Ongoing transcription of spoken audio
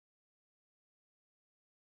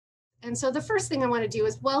And so the first thing I want to do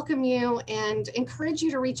is welcome you and encourage you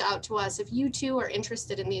to reach out to us if you too are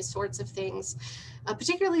interested in these sorts of things,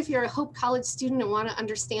 particularly if you're a Hope College student and want to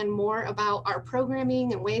understand more about our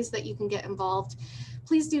programming and ways that you can get involved.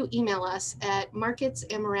 Please do email us at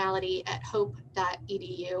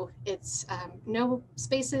marketsandmorality@hope.edu. It's no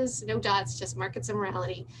spaces, no dots, just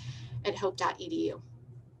marketsandmorality@hope.edu.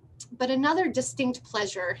 But another distinct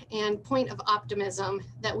pleasure and point of optimism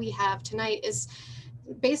that we have tonight is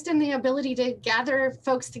based on the ability to gather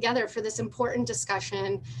folks together for this important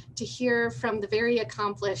discussion to hear from the very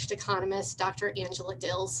accomplished economist, Dr. Angela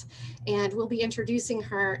Dills, and we'll be introducing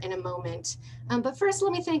her in a moment. But first,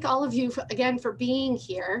 let me thank all of you again for being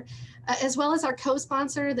here, as well as our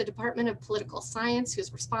co-sponsor, the Department of Political Science,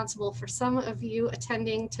 who's responsible for some of you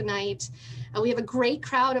attending tonight. We have a great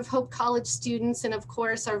crowd of Hope College students and of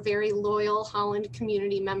course our very loyal Holland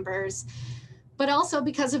community members. But also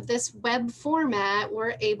because of this web format,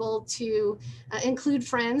 we're able to include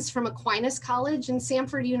friends from Aquinas College and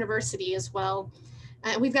Samford University as well.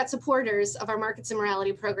 We've got supporters of our Markets and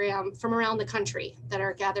Morality program from around the country that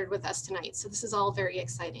are gathered with us tonight. So this is all very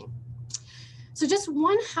exciting. So just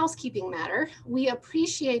one housekeeping matter. We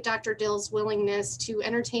appreciate Dr. Dill's willingness to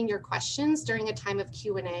entertain your questions during a time of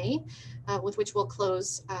Q&A, with which we'll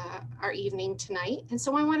close our evening tonight. And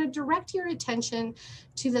so I want to direct your attention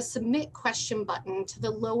to the submit question button to the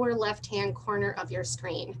lower left-hand corner of your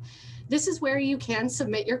screen. This is where you can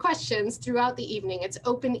submit your questions throughout the evening. It's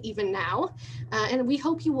open even now, and we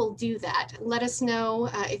hope you will do that. Let us know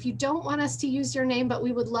if you don't want us to use your name, but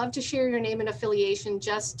we would love to share your name and affiliation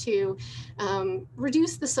just to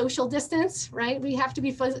reduce the social distance, right? We have to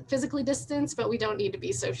be physically distanced, but we don't need to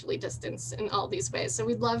be socially distanced in all these ways. So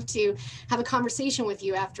we'd love to have a conversation with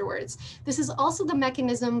you afterwards. This is also the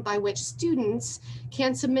mechanism by which students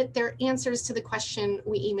can submit their answers to the question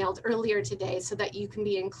we emailed earlier today so that you can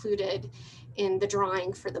be included in the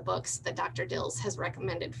drawing for the books that Dr. Dills has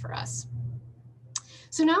recommended for us.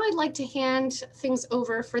 So now I'd like to hand things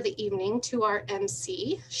over for the evening to our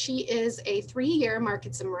MC. She is a 3-year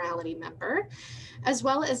Markets and Morality member, as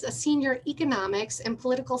well as a senior economics and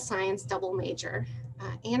political science double major.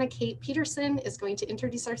 Anna Kate Peterson is going to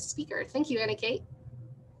introduce our speaker. Thank you, Anna Kate.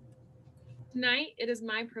 Tonight, it is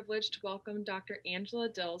my privilege to welcome Dr. Angela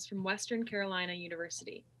Dills from Western Carolina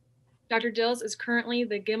University. Dr. Dills is currently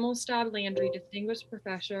the Gimelstob Landry Distinguished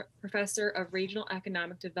Professor of Regional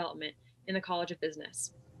Economic Development in the College of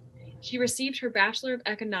Business. She received her Bachelor of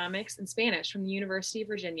Economics in Spanish from the University of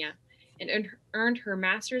Virginia and earned her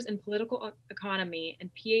Master's in Political Economy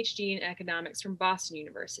and PhD in Economics from Boston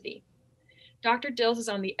University. Dr. Dills is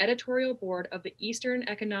on the editorial board of the Eastern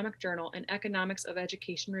Economic Journal and Economics of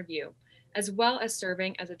Education Review, as well as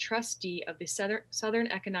serving as a trustee of the Southern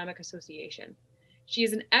Economic Association. She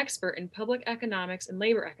is an expert in public economics and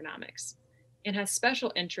labor economics and has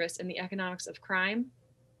special interests in the economics of crime,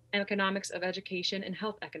 economics of education, and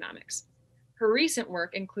health economics. Her recent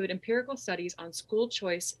work include empirical studies on school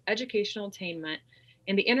choice, educational attainment,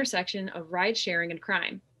 and the intersection of ride sharing and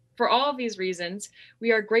crime. For all of these reasons,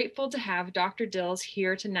 we are grateful to have Dr. Dills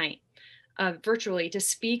here tonight, virtually, to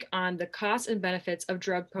speak on the costs and benefits of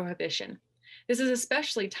drug prohibition. This is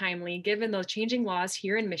especially timely given the changing laws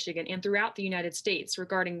here in Michigan and throughout the United States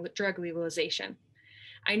regarding drug legalization.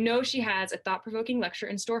 I know she has a thought-provoking lecture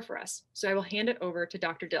in store for us, so I will hand it over to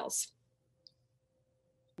Dr. Dills.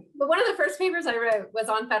 But one of the first papers I wrote was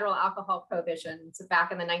on federal alcohol prohibition, so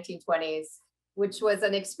back in the 1920s, which was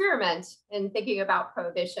an experiment in thinking about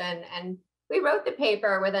prohibition. And we wrote the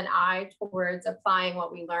paper with an eye towards applying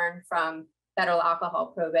what we learned from federal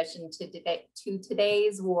alcohol prohibition to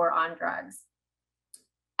today's war on drugs.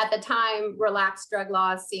 At the time, relaxed drug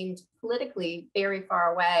laws seemed politically very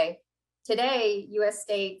far away. Today, US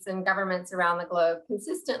states and governments around the globe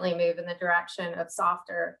consistently move in the direction of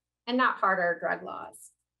softer and not harder drug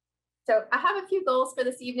laws. So I have a few goals for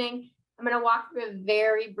this evening. I'm going to walk through a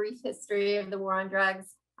very brief history of the war on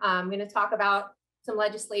drugs. I'm going to talk about some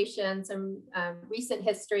legislation, some recent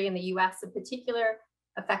history in the US in particular,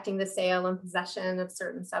 affecting the sale and possession of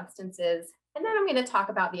certain substances. And then I'm going to talk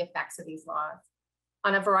about the effects of these laws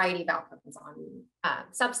on a variety of outcomes, on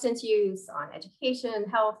substance use, on education,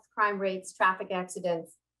 health, crime rates, traffic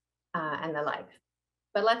accidents, and the like.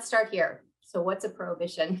 But let's start here. So what's a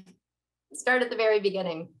prohibition? Start at the very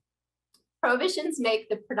beginning. Prohibitions make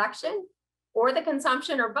the production or the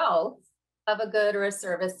consumption or both of a good or a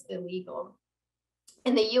service illegal.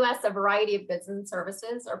 In the US, a variety of goods and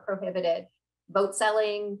services are prohibited. Boat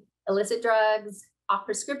selling, illicit drugs,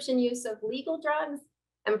 off-prescription use of legal drugs,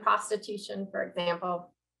 and prostitution, for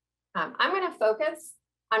example. I'm going to focus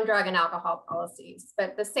on drug and alcohol policies,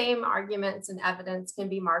 but the same arguments and evidence can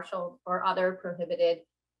be marshaled for other prohibited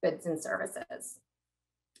goods and services.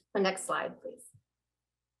 The next slide, please.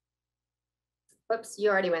 Whoops, you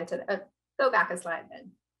already went to the, go back a slide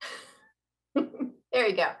then. There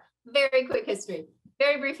you go. Very quick history,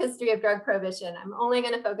 very brief history of drug prohibition. I'm only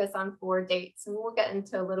going to focus on 4 dates, and we'll get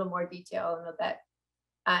into a little more detail in a bit.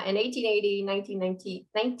 In 1880, 1919,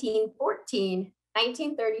 1914,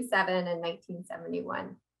 1937, and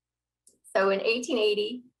 1971. So in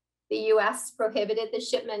 1880, the US prohibited the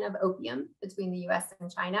shipment of opium between the US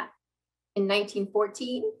and China. In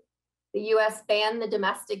 1914, the US banned the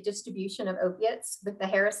domestic distribution of opiates with the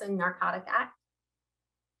Harrison Narcotic Act.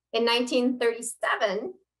 In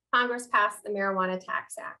 1937, Congress passed the Marijuana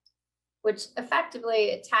Tax Act, which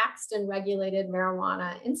effectively taxed and regulated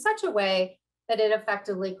marijuana in such a way that it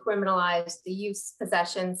effectively criminalized the use,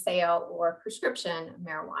 possession, sale, or prescription of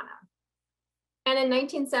marijuana. And in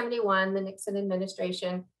 1971, the Nixon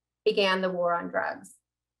administration began the war on drugs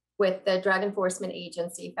with the Drug Enforcement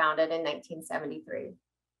Agency founded in 1973.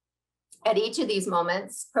 At each of these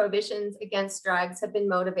moments, prohibitions against drugs have been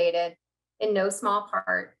motivated in no small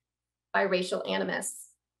part by racial animus,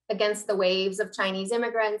 against the waves of Chinese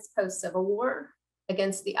immigrants post-Civil War,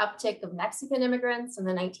 against the uptick of Mexican immigrants in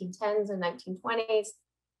the 1910s and 1920s,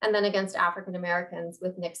 and then against African Americans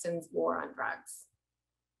with Nixon's war on drugs.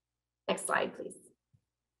 Next slide, please.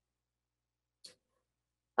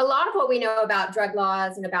 A lot of what we know about drug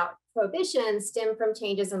laws and about prohibition stem from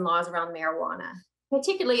changes in laws around marijuana,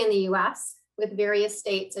 particularly in the US, with various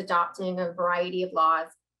states adopting a variety of laws,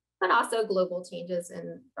 but also global changes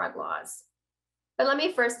in drug laws. But let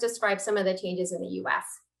me first describe some of the changes in the US.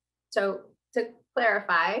 So to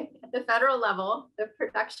clarify, at the federal level, the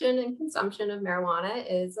production and consumption of marijuana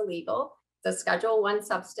is illegal. It's a Schedule I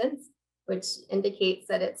substance, which indicates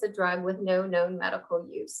that it's a drug with no known medical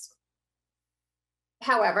use.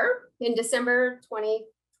 However, in December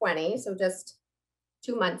 2020, so just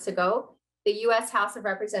 2 months ago, the US House of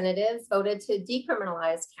Representatives voted to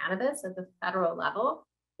decriminalize cannabis at the federal level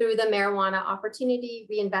through the Marijuana Opportunity,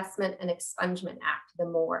 Reinvestment, and Expungement Act, the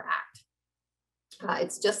MORE Act.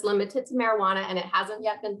 It's just limited to marijuana, and it hasn't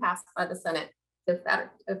yet been passed by the Senate.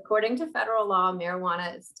 According to federal law,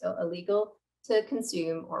 marijuana is still illegal to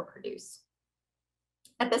consume or produce.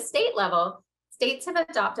 At the state level, states have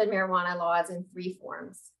adopted marijuana laws in 3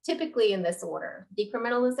 forms, typically in this order: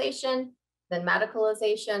 decriminalization, then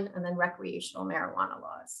medicalization, and then recreational marijuana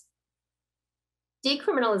laws.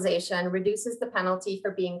 Decriminalization reduces the penalty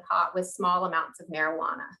for being caught with small amounts of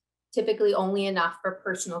marijuana, typically only enough for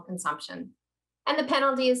personal consumption. And the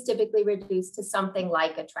penalty is typically reduced to something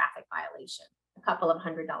like a traffic violation, a couple of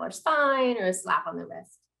 $100 fine or a slap on the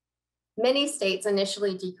wrist. Many states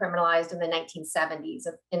initially decriminalized in the 1970s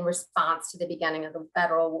in response to the beginning of the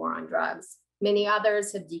federal war on drugs. Many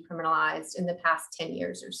others have decriminalized in the past 10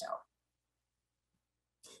 years or so.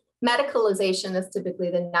 Medicalization is typically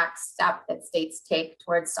the next step that states take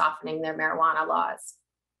towards softening their marijuana laws.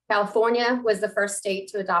 California was the first state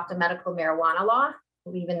to adopt a medical marijuana law, I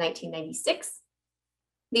believe in 1996.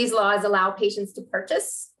 These laws allow patients to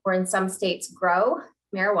purchase, or in some states grow,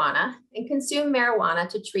 marijuana and consume marijuana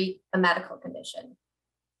to treat a medical condition.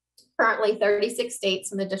 Currently, 36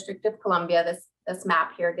 states in the District of Columbia, this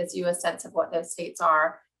map here gives you a sense of what those states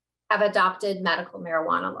are, have adopted medical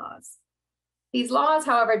marijuana laws. These laws,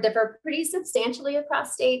 however, differ pretty substantially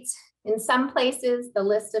across states. In some places, the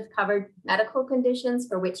list of covered medical conditions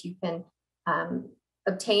for which you can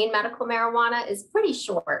obtain medical marijuana is pretty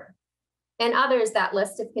short. In others, that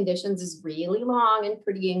list of conditions is really long and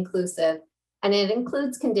pretty inclusive, and it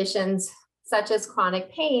includes conditions such as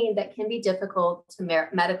chronic pain that can be difficult to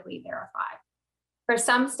medically verify. For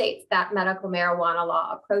some states, that medical marijuana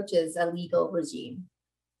law approaches a legal regime.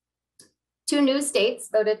 2 new states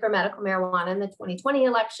voted for medical marijuana in the 2020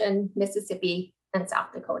 election: Mississippi and South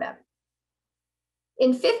Dakota.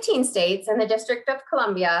 In 15 states and the District of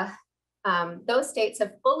Columbia, those states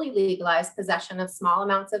have fully legalized possession of small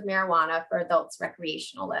amounts of marijuana for adults'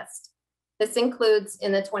 recreational list. This includes,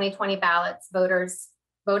 in the 2020 ballots, voters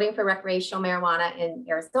voting for recreational marijuana in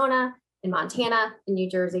Arizona, in Montana, in New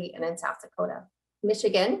Jersey, and in South Dakota.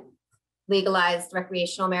 Michigan legalized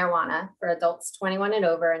recreational marijuana for adults 21 and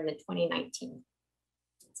over in the 2019.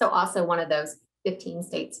 So also one of those 15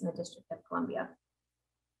 states in the District of Columbia.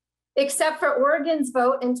 Except for Oregon's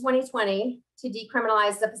vote in 2020 to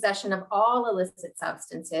decriminalize the possession of all illicit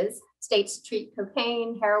substances, states treat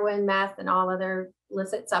cocaine, heroin, meth, and all other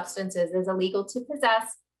illicit substances as illegal to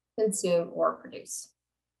possess, consume, or produce.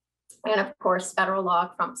 And of course, federal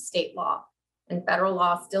law trumps state law, and federal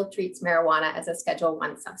law still treats marijuana as a Schedule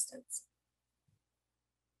I substance.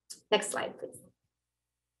 Next slide, please.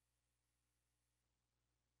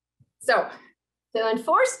 So to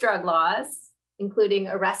enforce drug laws, including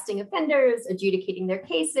arresting offenders, adjudicating their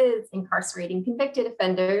cases, incarcerating convicted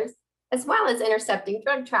offenders, as well as intercepting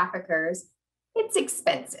drug traffickers, it's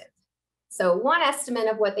expensive. So one estimate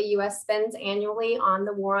of what the US spends annually on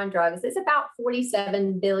the war on drugs is about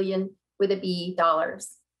 47 billion with a B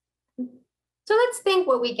dollars. So let's think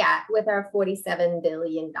what we get with our $47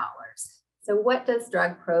 billion. So what does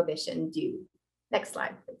drug prohibition do? Next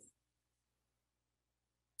slide, please.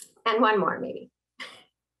 And one more, maybe.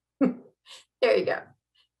 There you go.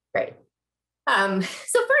 Great. So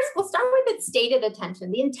first, we'll start with its stated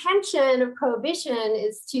intention. The intention of prohibition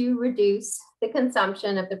is to reduce the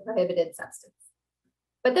consumption of the prohibited substance.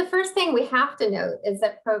 But the first thing we have to note is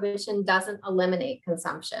that prohibition doesn't eliminate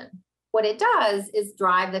consumption. What it does is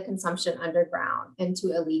drive the consumption underground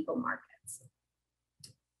into illegal markets.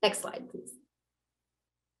 Next slide, please.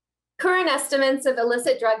 Current estimates of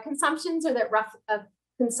illicit drug consumptions are that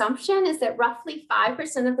roughly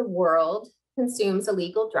 5% of the world consumes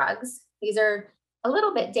illegal drugs. These are a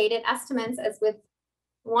little bit dated estimates, as with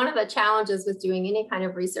one of the challenges with doing any kind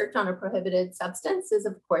of research on a prohibited substance is,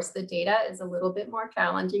 of course, the data is a little bit more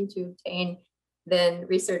challenging to obtain than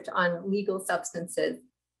research on legal substances.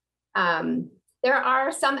 There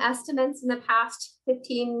are some estimates in the past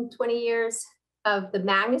 15, 20 years of the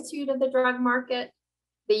magnitude of the drug market.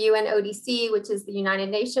 The UNODC, which is the United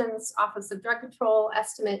Nations Office of Drug Control,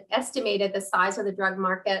 estimated the size of the drug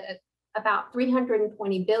market at about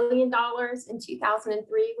 $320 billion in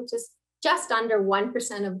 2003, which is just under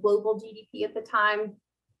 1% of global GDP at the time.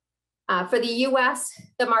 For the US,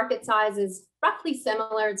 the market size is roughly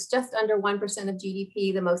similar. It's just under 1% of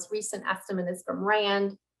GDP. The most recent estimate is from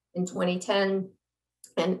RAND in 2010,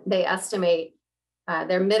 and they estimate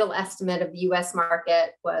their middle estimate of the US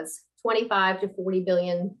market was $25 to $40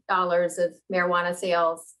 billion of marijuana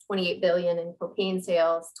sales, 28 billion in cocaine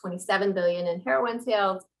sales, 27 billion in heroin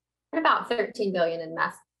sales, and about 13 billion in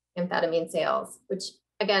methamphetamine sales, which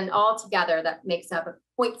again, all together, that makes up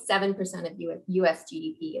 0.7% of US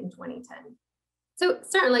GDP in 2010. So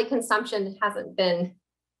certainly consumption hasn't been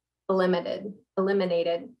eliminated.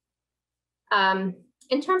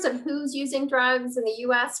 In terms of who's using drugs in the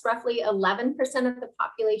US, roughly 11% of the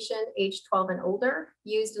population aged 12 and older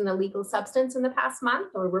used an illegal substance in the past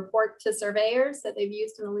month, or report to surveyors that they've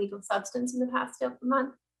used an illegal substance in the past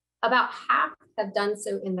month. About half have done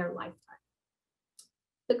so in their lifetime.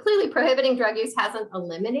 So clearly prohibiting drug use hasn't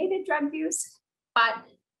eliminated drug use, but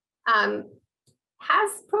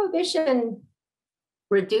has prohibition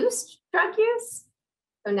reduced drug use?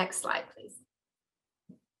 So next slide, please.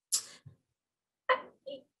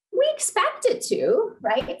 We expect it to,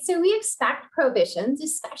 right? So we expect prohibitions,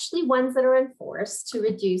 especially ones that are enforced, to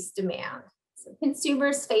reduce demand. So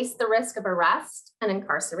consumers face the risk of arrest and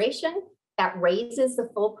incarceration. That raises the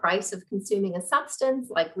full price of consuming a substance,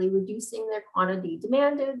 likely reducing their quantity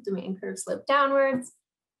demanded. Demand curves slope downwards.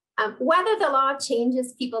 Whether the law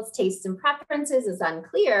changes people's tastes and preferences is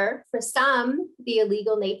unclear. For some, the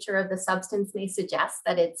illegal nature of the substance may suggest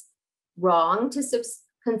that it's wrong to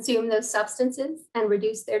consume those substances and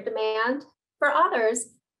reduce their demand. For others,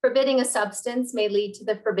 forbidding a substance may lead to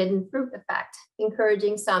the forbidden fruit effect,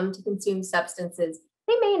 encouraging some to consume substances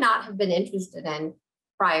they may not have been interested in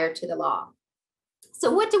prior to the law.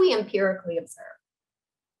 So what do we empirically observe?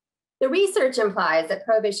 The research implies that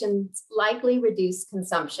prohibitions likely reduce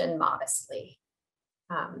consumption modestly.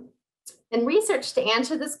 And research to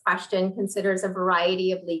answer this question considers a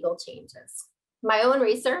variety of legal changes. My own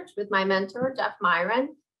research with my mentor, Jeff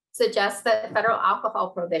Myron, suggests that federal alcohol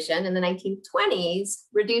prohibition in the 1920s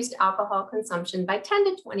reduced alcohol consumption by 10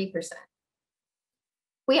 to 20%.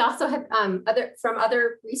 We also have from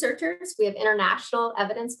other researchers, we have international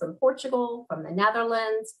evidence from Portugal, from the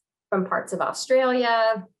Netherlands, from parts of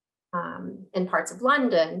Australia, and parts of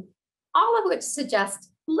London, all of which suggest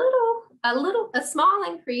a small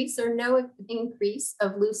increase or no increase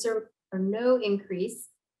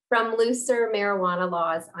from looser marijuana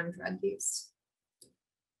laws on drug use.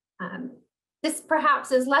 This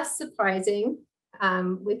perhaps is less surprising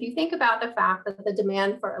if you think about the fact that the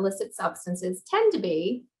demand for illicit substances tend to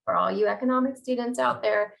be, for all you economic students out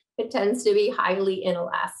there, it tends to be highly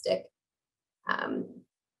inelastic.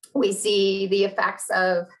 We see the effects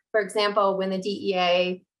of, for example, when the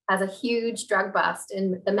DEA has a huge drug bust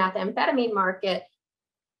in the methamphetamine market,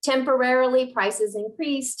 temporarily prices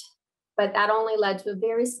increased, but that only led to a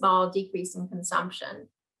very small decrease in consumption.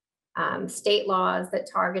 State laws that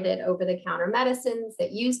targeted over-the-counter medicines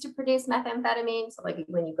that used to produce methamphetamine, so like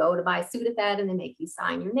when you go to buy Sudafed and they make you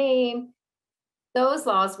sign your name, those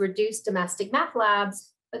laws reduced domestic meth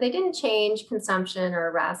labs, but they didn't change consumption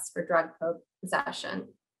or arrests for drug possession.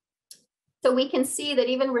 So we can see that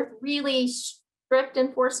even with really strict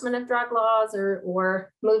enforcement of drug laws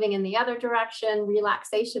or moving in the other direction,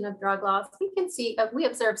 relaxation of drug laws, we can see we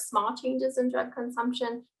observe small changes in drug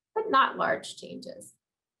consumption, but not large changes.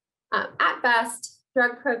 At best,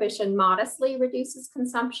 drug prohibition modestly reduces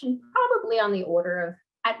consumption, probably on the order of,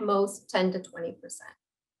 at most, 10 to 20%.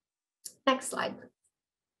 Next slide, please.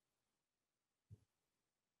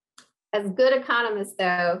 As good economists,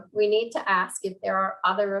 though, we need to ask if there are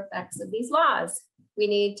other effects of these laws. We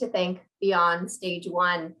need to think beyond stage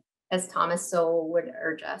one, as Thomas Sowell would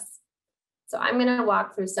urge us. So I'm going to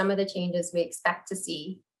walk through some of the changes we expect to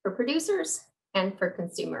see for producers and for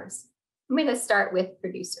consumers. I'm going to start with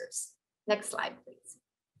producers. Next slide, please.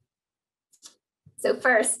 So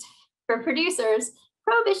first, for producers,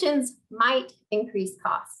 prohibitions might increase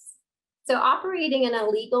costs. So operating in a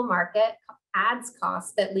legal market adds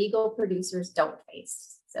costs that legal producers don't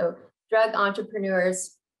face. So drug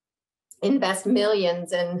entrepreneurs invest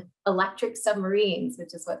millions in electric submarines,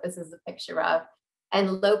 which is what this is a picture of,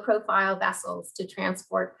 and low-profile vessels to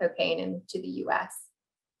transport cocaine into the US.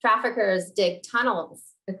 Traffickers dig tunnels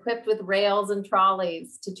equipped with rails and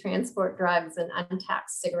trolleys to transport drugs and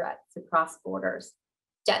untaxed cigarettes across borders.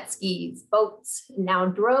 Jet skis, boats, and now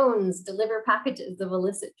drones deliver packages of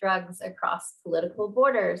illicit drugs across political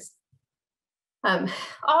borders.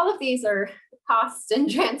 All of these are costs in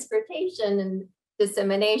transportation and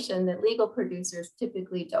dissemination that legal producers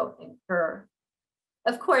typically don't incur.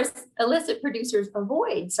 Of course, illicit producers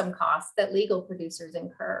avoid some costs that legal producers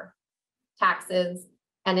incur. Taxes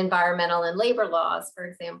and environmental and labor laws, for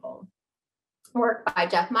example. Work by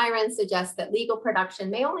Jeff Myron suggests that legal production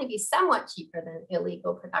may only be somewhat cheaper than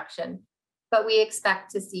illegal production, but we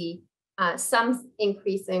expect to see some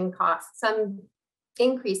increase in costs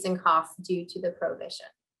due to the prohibition.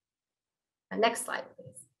 Next slide,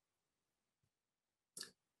 please.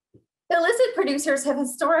 Illicit producers have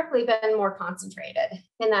historically been more concentrated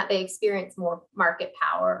in that they experience more market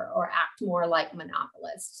power or act more like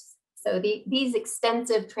monopolists. So these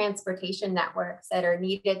extensive transportation networks that are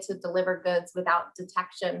needed to deliver goods without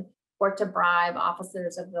detection or to bribe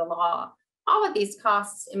officers of the law, all of these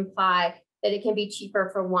costs imply that it can be cheaper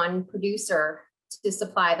for one producer to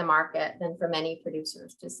supply the market than for many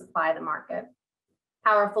producers to supply the market.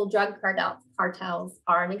 Powerful drug cartels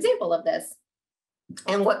are an example of this.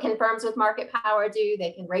 And what can firms with market power do?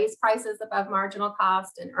 They can raise prices above marginal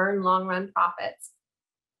cost and earn long-run profits.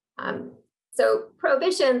 So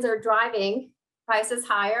prohibitions are driving prices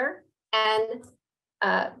higher and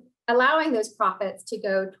allowing those profits to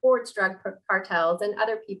go towards drug cartels and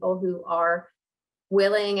other people who are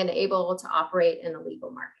willing and able to operate in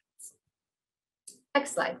illegal markets.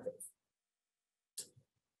 Next slide, please.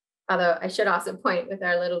 Although I should also point with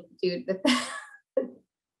our little dude with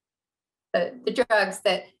the drugs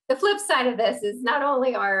that the flip side of this is not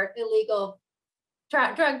only are illegal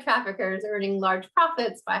drug traffickers earning large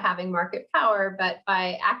profits by having market power, but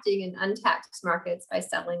by acting in untaxed markets, by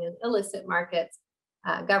selling in illicit markets,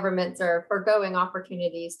 governments are foregoing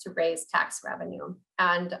opportunities to raise tax revenue.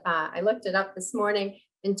 And I looked it up this morning.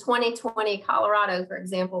 In 2020, Colorado, for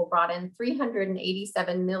example, brought in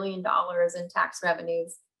 $387 million in tax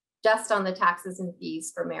revenues just on the taxes and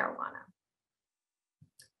fees for marijuana.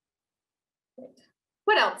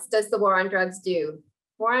 What else does the war on drugs do?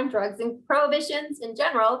 War on drugs and prohibitions in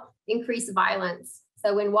general increase violence.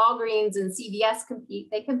 So when Walgreens and CVS compete,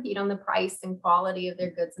 they compete on the price and quality of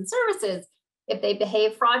their goods and services. If they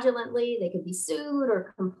behave fraudulently, they could be sued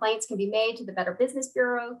or complaints can be made to the Better Business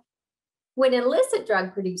Bureau. When illicit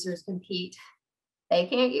drug producers compete, they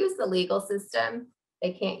can't use the legal system.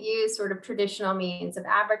 They can't use sort of traditional means of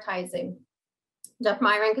advertising. Jeff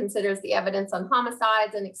Myron considers the evidence on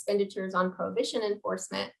homicides and expenditures on prohibition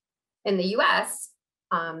enforcement in the US,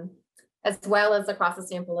 as well as across a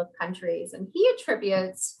sample of countries. And he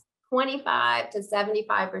attributes 25 to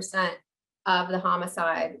 75% of the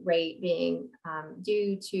homicide rate being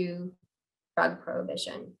due to drug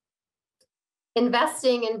prohibition.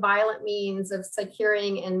 Investing in violent means of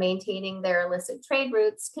securing and maintaining their illicit trade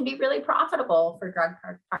routes can be really profitable for drug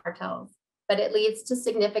cartels, but it leads to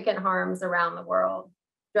significant harms around the world.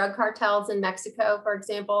 Drug cartels in Mexico, for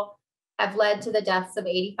example, have led to the deaths of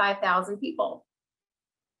 85,000 people.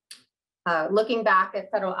 Looking back at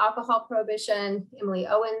federal alcohol prohibition, Emily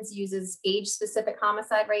Owens uses age-specific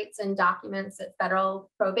homicide rates and documents that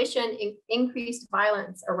federal prohibition increased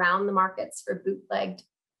violence around the markets for bootlegged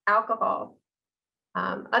alcohol.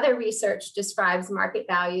 Other research describes market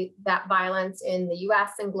value, that violence in the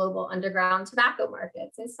US and global underground tobacco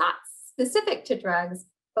markets. It's not specific to drugs,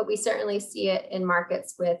 but we certainly see it in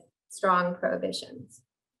markets with strong prohibitions.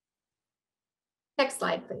 Next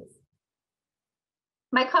slide, please.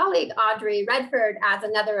 My colleague, Audrey Redford, adds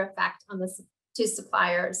another effect on the to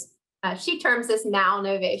suppliers. She terms this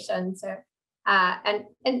malnovation. So, and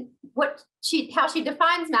how she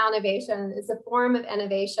defines malnovation is a form of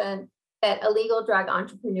innovation that illegal drug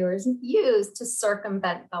entrepreneurs use to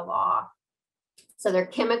circumvent the law. So they're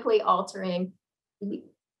chemically altering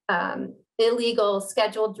illegal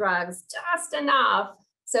scheduled drugs just enough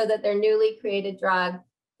so that their newly created drug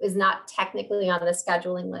is not technically on the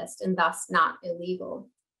scheduling list and thus not illegal.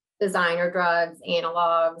 Designer drugs,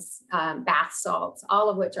 analogs, bath salts, all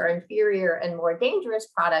of which are inferior and more dangerous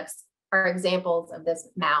products, are examples of this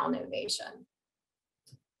malnovation.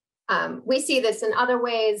 We see this in other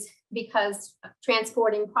ways because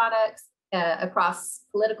transporting products across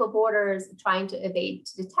political borders, trying to evade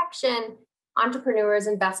detection, entrepreneurs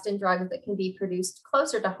invest in drugs that can be produced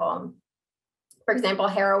closer to home. For example,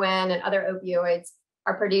 heroin and other opioids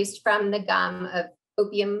are produced from the gum of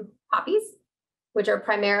opium poppies, which are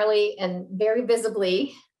primarily and very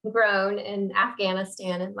visibly grown in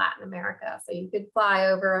Afghanistan and Latin America. So you could fly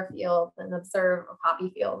over a field and observe a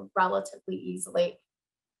poppy field relatively easily.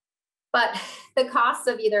 But the costs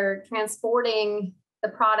of either transporting the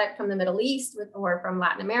product from the Middle East or from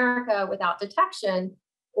Latin America without detection,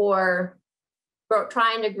 or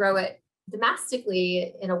trying to grow it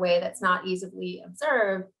domestically in a way that's not easily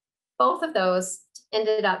observed, both of those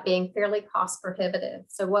ended up being fairly cost prohibitive.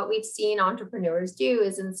 So what we've seen entrepreneurs do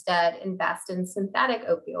is instead invest in synthetic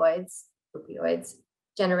opioids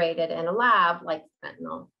generated in a lab like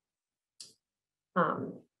fentanyl.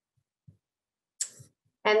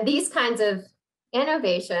 And these kinds of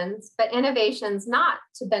innovations, but innovations not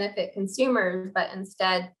to benefit consumers, but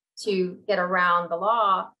instead to get around the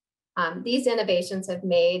law, these innovations have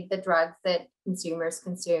made the drugs that consumers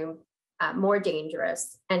consume more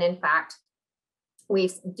dangerous. And in fact,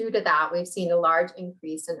 due to that, we've seen a large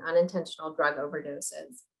increase in unintentional drug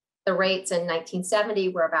overdoses. The rates in 1970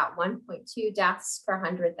 were about 1.2 deaths per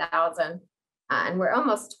 100,000, and we're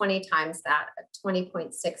almost 20 times that, at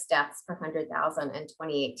 20.6 deaths per 100,000 in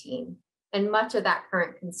 2018. And much of that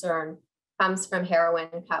current concern comes from heroin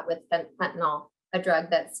cut with fentanyl, a drug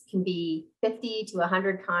that can be 50 to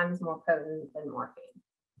 100 times more potent than morphine.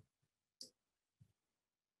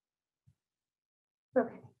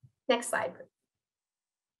 Okay, next slide, please.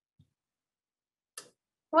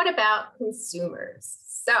 What about consumers?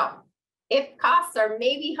 So if costs are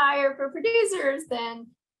maybe higher for producers, then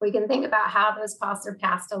we can think about how those costs are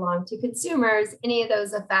passed along to consumers. Any of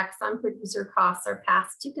those effects on producer costs are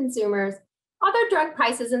passed to consumers, although drug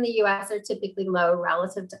prices in the US are typically low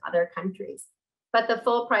relative to other countries. But the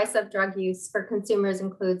full price of drug use for consumers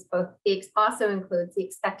also includes the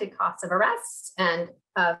expected costs of arrest and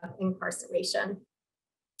of incarceration.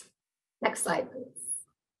 Next slide, please.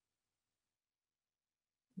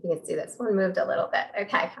 You can see this one moved a little bit.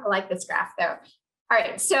 Okay, I like this graph though. All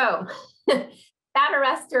right, so that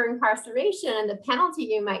arrest or incarceration and the penalty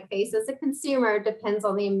you might face as a consumer depends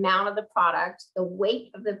on the amount of the product, the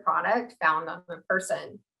weight of the product found on the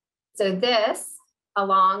person. So this,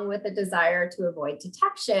 along with a desire to avoid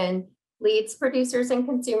detection, leads producers and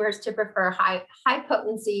consumers to prefer high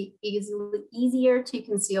potency, easier to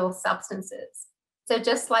conceal substances. So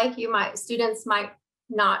just like students might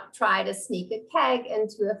not try to sneak a keg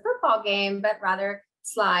into a football game, but rather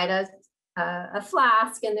slide a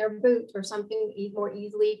flask in their boot or something more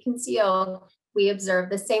easily concealed, we observe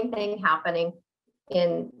the same thing happening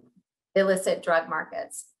in illicit drug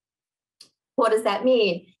markets. What does that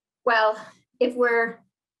mean? Well,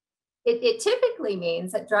 it typically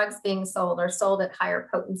means that drugs being sold are sold at higher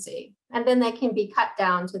potency, and then they can be cut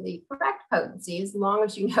down to the correct potency as long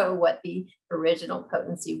as you know what the original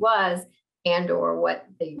potency was and or what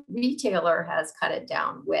the retailer has cut it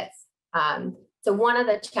down with. So one of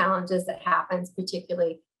the challenges that happens,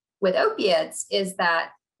 particularly with opiates, is that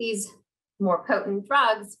these more potent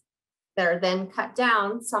drugs that are then cut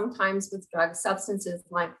down, sometimes with drug substances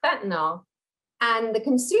like fentanyl, and the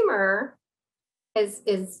consumer is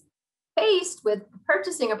faced with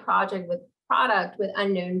purchasing a product with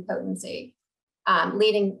unknown potency,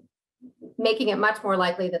 making it much more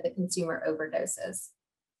likely that the consumer overdoses.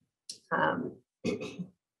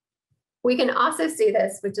 We can also see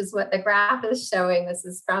this, which is what the graph is showing. This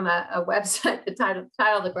is from a website. The title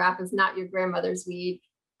of the graph is Not Your Grandmother's Weed.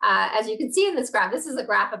 As you can see in this graph, this is a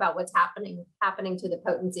graph about what's happening to the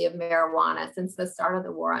potency of marijuana since the start of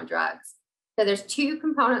the war on drugs. So there's two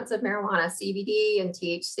components of marijuana, CBD and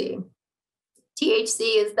THC.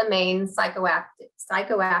 THC is the main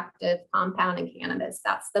psychoactive compound in cannabis.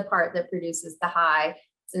 That's the part that produces the high.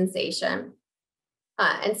 sensation.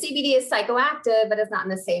 And CBD is psychoactive, but it's not in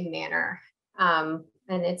the same manner. And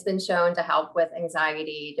it's been shown to help with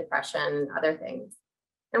anxiety, depression, other things.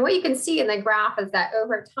 And what you can see in the graph is that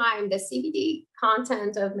over time, the CBD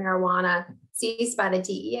content of marijuana seized by the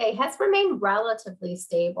DEA has remained relatively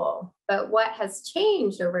stable. But what has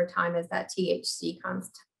changed over time is that THC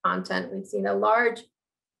content. We've seen a large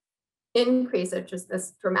increase, or just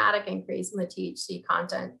this dramatic increase in the THC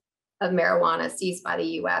content of marijuana seized by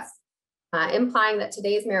the US, implying that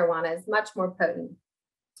today's marijuana is much more potent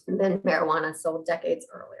than marijuana sold decades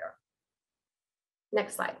earlier.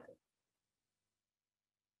 Next slide.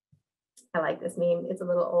 I like this meme. It's a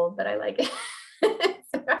little old, but I like it.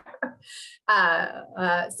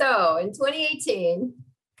 So in 2018,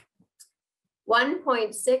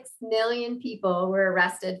 1.6 million people were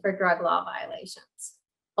arrested for drug law violations,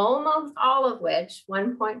 almost all of which,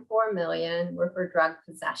 1.4 million, were for drug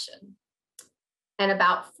possession. And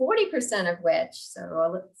about 40% of which,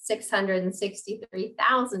 so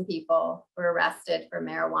 663,000 people, were arrested for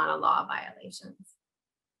marijuana law violations.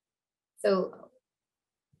 So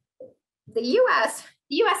the US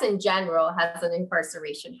in general has an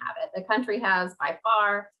incarceration habit. The country has by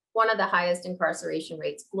far one of the highest incarceration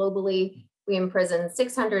rates globally. We imprison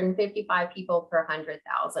 655 people per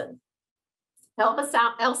 100,000.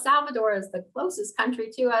 El Salvador is the closest country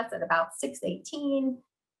to us at about 618.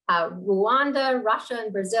 Rwanda, Russia,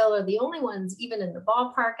 and Brazil are the only ones even in the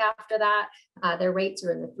ballpark after that. Their rates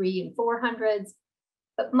are in the 300s and 400s.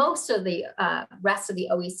 But most of the rest of the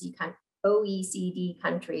OECD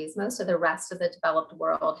countries, most of the rest of the developed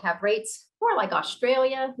world have rates more like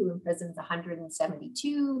Australia, who imprisons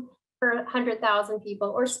 172 per 100,000 people,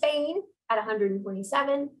 or Spain at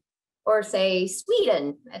 127, or say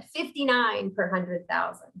Sweden at 59 per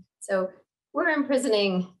 100,000. So we're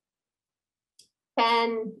imprisoning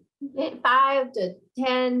 5 to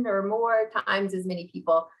 10 or more times as many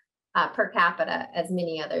people per capita as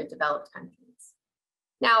many other developed countries.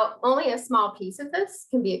 Now, only a small piece of this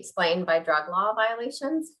can be explained by drug law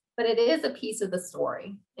violations, but it is a piece of the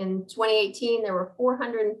story. In 2018, there were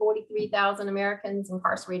 443,000 Americans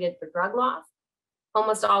incarcerated for drug laws,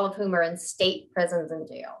 almost all of whom are in state prisons and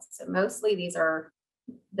jails. So mostly the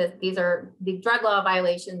drug law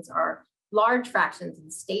violations are large fractions of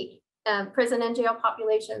the state prison and jail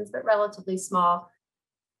populations, but relatively small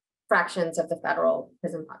fractions of the federal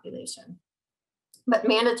prison population. But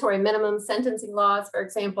mandatory minimum sentencing laws, for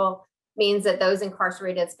example, means that those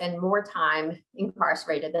incarcerated spend more time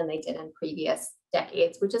incarcerated than they did in previous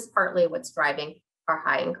decades, which is partly what's driving our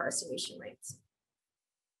high incarceration rates.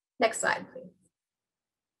 Next slide, please.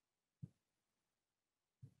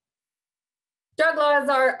 Drug laws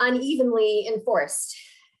are unevenly enforced.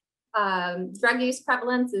 Drug use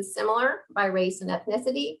prevalence is similar by race and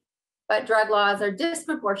ethnicity, but drug laws are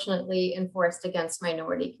disproportionately enforced against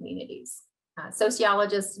minority communities.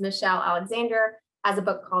 Sociologist Michelle Alexander has a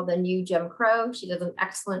book called The New Jim Crow. She does an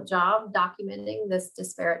excellent job documenting this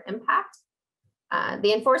disparate impact.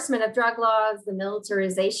 The enforcement of drug laws, the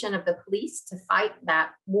militarization of the police to fight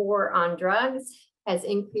that war on drugs has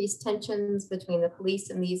increased tensions between the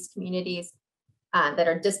police and these communities that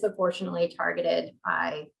are disproportionately targeted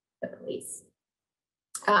by the police.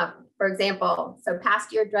 For example, so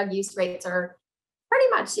past year drug use rates are pretty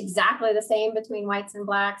much exactly the same between whites and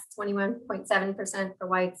blacks, 21.7% for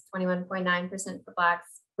whites, 21.9% for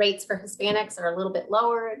blacks. Rates for Hispanics are a little bit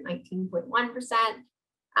lower at 19.1%,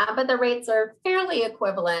 but the rates are fairly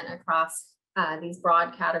equivalent across these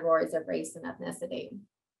broad categories of race and ethnicity.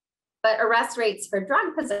 But arrest rates for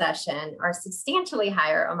drug possession are substantially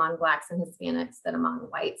higher among blacks and Hispanics than among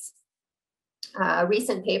whites. A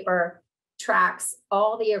recent paper tracks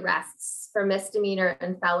all the arrests for misdemeanor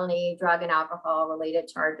and felony drug and alcohol related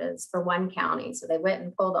charges for one county. So they went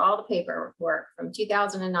and pulled all the paperwork from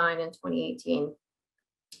 2009 and 2018.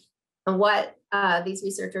 And what these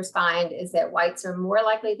researchers find is that whites are more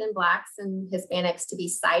likely than blacks and Hispanics to be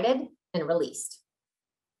cited and released.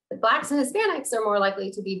 But blacks and Hispanics are more likely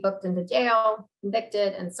to be booked into jail,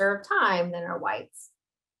 convicted, and serve time than are whites.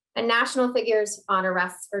 And national figures on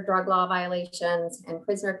arrests for drug law violations and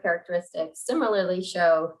prisoner characteristics similarly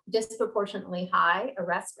show disproportionately high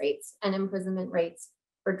arrest rates and imprisonment rates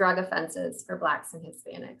for drug offenses for blacks and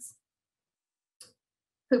Hispanics.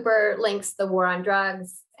 Cooper links the war on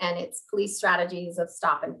drugs and its police strategies of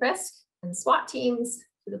stop and frisk and SWAT teams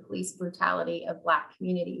to the police brutality of black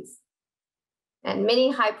communities. And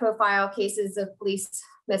many high-profile cases of police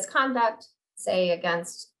misconduct, say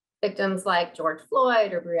against victims like George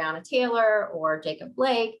Floyd or Breonna Taylor or Jacob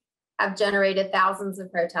Blake, have generated thousands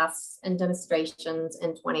of protests and demonstrations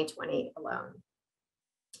in 2020 alone.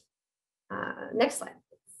 Next slide,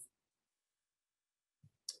 please.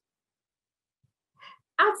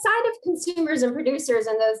 Outside of consumers and producers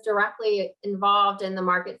and those directly involved in the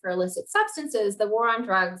market for illicit substances, the war on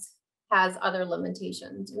drugs has other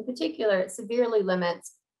limitations. In particular, it severely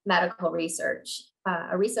limits medical research.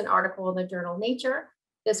 A recent article in the journal Nature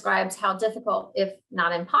describes how difficult, if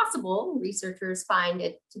not impossible, researchers find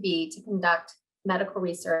it to be to conduct medical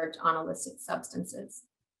research on illicit substances,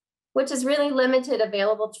 which has really limited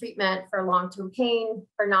available treatment for long-term pain,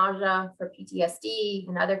 for nausea, for PTSD,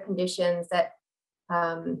 and other conditions that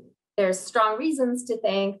there's strong reasons to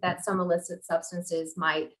think that some illicit substances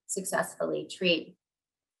might successfully treat.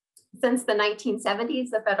 Since the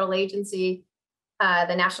 1970s, the federal agency,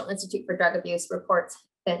 the National Institute for Drug Abuse, reports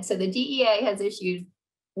that, so the DEA has issued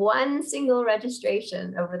one single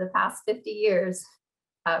registration over the past 50 years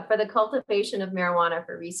for the cultivation of marijuana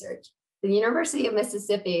for research. The University of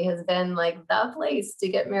Mississippi has been like the place to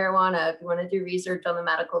get marijuana if you want to do research on the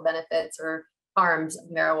medical benefits or harms of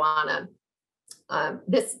marijuana.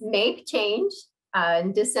 This may change.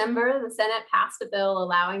 In December, the Senate passed a bill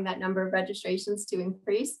allowing that number of registrations to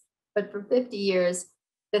increase, but for 50 years,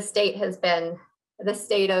 the state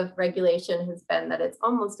of regulation has been that it's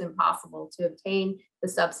almost impossible to obtain the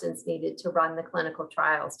substance needed to run the clinical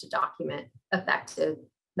trials to document effective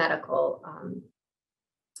medical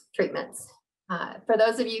treatments. For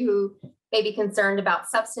those of you who may be concerned about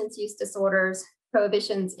substance use disorders,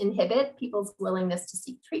 prohibitions inhibit people's willingness to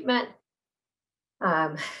seek treatment.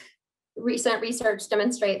 Recent research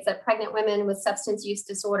demonstrates that pregnant women with substance use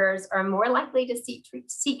disorders are more likely to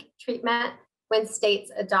seek treatment when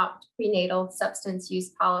states adopt prenatal substance use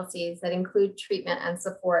policies that include treatment and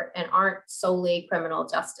support and aren't solely criminal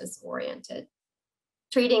justice oriented.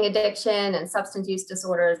 Treating addiction and substance use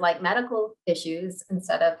disorders like medical issues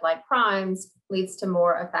instead of like crimes leads to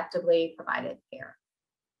more effectively provided care.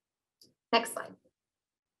 Next slide.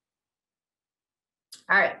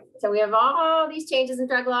 All right, so we have all these changes in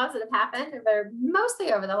drug laws that have happened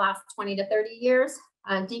mostly over the last 20 to 30 years.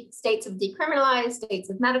 States have decriminalized, states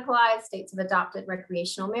have medicalized, states have adopted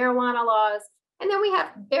recreational marijuana laws, and then we have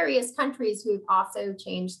various countries who've also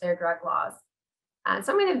changed their drug laws.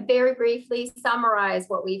 So I'm going to very briefly summarize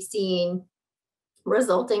what we've seen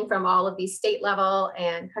resulting from all of these state level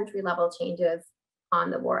and country level changes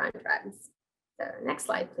on the war on drugs. So next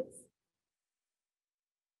slide, please.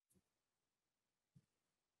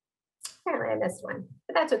 Apparently I missed one,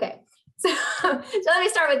 but that's okay. So let me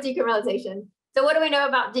start with decriminalization. So what do we know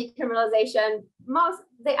about decriminalization?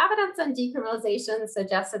 The evidence on decriminalization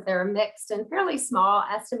suggests that there are mixed and fairly small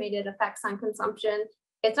estimated effects on consumption.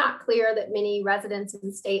 It's not clear that many residents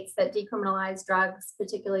in states that decriminalized drugs,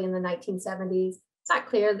 particularly in the 1970s, it's not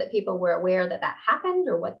clear that people were aware that that happened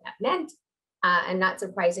or what that meant. And not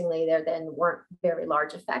surprisingly, there then weren't very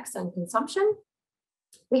large effects on consumption.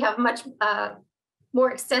 We have much more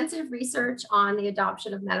extensive research on the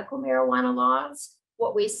adoption of medical marijuana laws.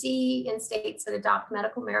 What we see in states that adopt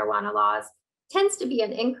medical marijuana laws tends to be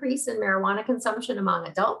an increase in marijuana consumption among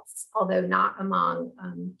adults, although not among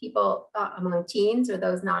people, among teens or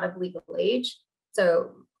those not of legal age.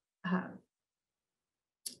 So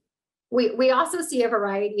we also see a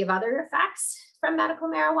variety of other effects from medical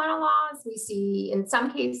marijuana laws. We see, in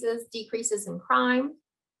some cases, decreases in crime,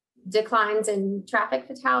 declines in traffic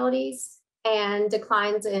fatalities, and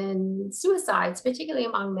declines in suicides, particularly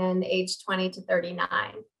among men aged 20 to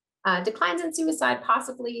 39. Declines in suicide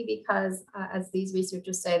possibly because, as these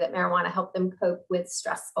researchers say, that marijuana helped them cope with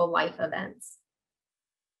stressful life events.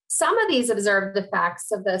 Some of these observed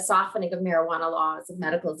effects of the softening of marijuana laws, of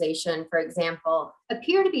medicalization, for example,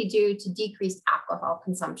 appear to be due to decreased alcohol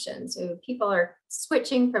consumption. So people are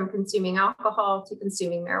switching from consuming alcohol to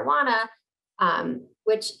consuming marijuana,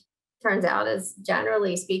 which turns out is,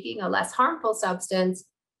 generally speaking, a less harmful substance.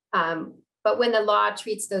 But when the law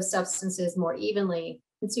treats those substances more evenly,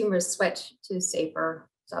 consumers switch to safer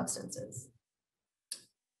substances.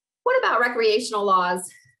 What about recreational laws?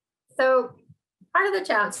 So part of the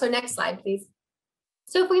challenge, so next slide, please.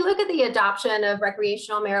 So if we look at the adoption of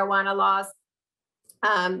recreational marijuana laws,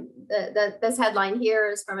 this headline here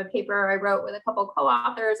is from a paper I wrote with a couple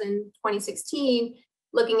co-authors in 2016,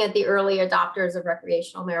 looking at the early adopters of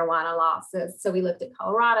recreational marijuana laws. So we looked at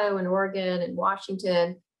Colorado and Oregon and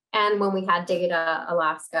Washington, and when we had data,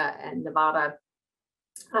 Alaska and Nevada.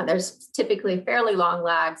 There's typically fairly long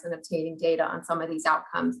lags in obtaining data on some of these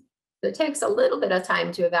outcomes. So it takes a little bit of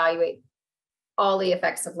time to evaluate all the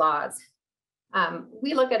effects of laws.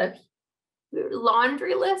 We look at a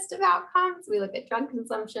laundry list of outcomes. We look at drug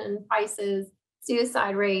consumption, prices,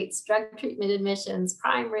 suicide rates, drug treatment admissions,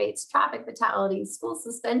 crime rates, traffic fatalities, school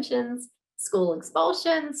suspensions, school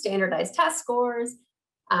expulsions, standardized test scores,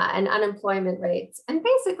 and unemployment rates. And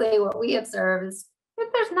basically what we observe is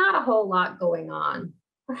there's not a whole lot going on,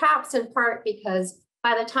 perhaps in part because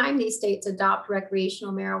by the time these states adopt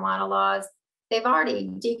recreational marijuana laws, they've already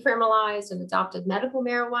decriminalized and adopted medical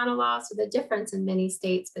marijuana laws. So the difference in many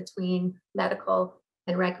states between medical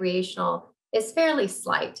and recreational is fairly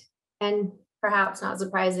slight. And perhaps not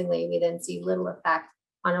surprisingly, we then see little effect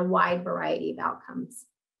on a wide variety of outcomes.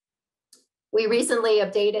 We recently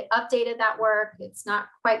updated that work. It's not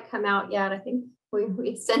quite come out yet. I think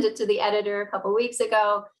we sent it to the editor a couple of weeks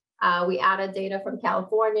ago. We added data from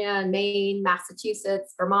California, Maine,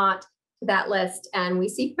 Massachusetts, Vermont to that list, and we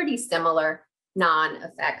see pretty similar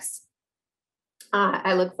non-effects.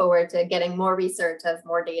 I look forward to getting more research as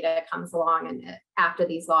more data comes along and after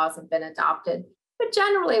these laws have been adopted. But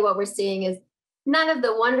generally what we're seeing is none of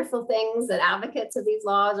the wonderful things that advocates of these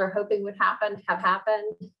laws are hoping would happen have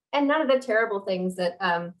happened, and none of the terrible things that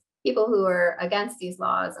people who are against these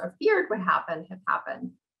laws or feared would happen have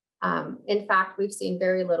happened. In fact, we've seen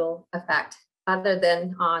very little effect other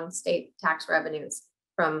than on state tax revenues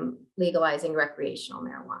from legalizing recreational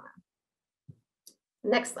marijuana.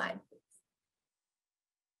 Next slide.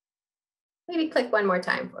 Maybe click one more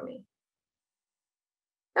time for me.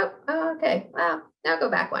 Oh, okay. Well, now go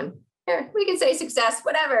back one. Here, we can say success,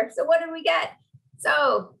 whatever. So what did we get?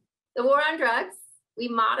 So the war on drugs, we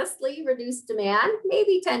modestly reduced demand,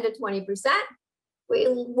 maybe 10 to 20%. We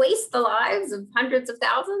waste the lives of hundreds of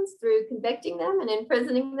thousands through convicting them and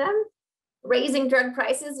imprisoning them, raising drug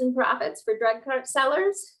prices and profits for drug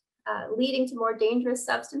sellers, leading to more dangerous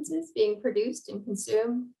substances being produced and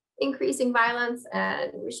consumed, increasing violence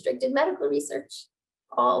and restricted medical research,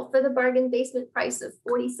 all for the bargain basement price of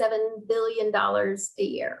 $47 billion a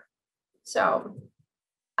year. So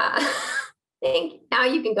I think now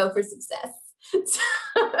you can go for success. Success,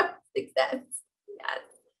 yes.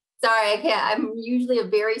 Sorry, I can't. I'm usually a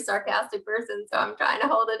very sarcastic person, so I'm trying to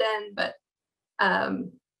hold it in. But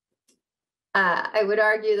I would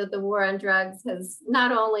argue that the war on drugs has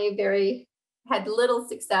not only had little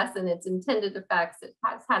success in its intended effects, it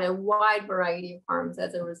has had a wide variety of harms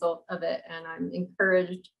as a result of it. And I'm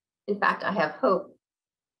encouraged. In fact, I have hope,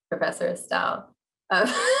 Professor Estelle.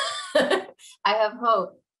 I have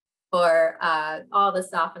hope for all the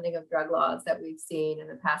softening of drug laws that we've seen in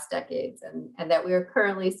the past decades and that we are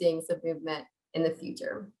currently seeing some movement in the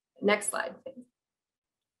future. Next slide, please.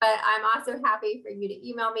 But I'm also happy for you to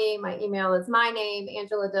email me. My email is my name,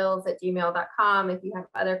 angeladills@gmail.com. If you have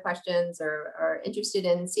other questions or are interested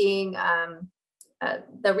in seeing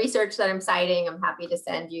the research that I'm citing, I'm happy to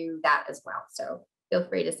send you that as well. So feel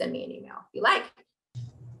free to send me an email if you like.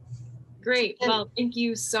 Great. Well, thank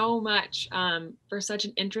you so much for such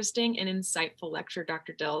an interesting and insightful lecture,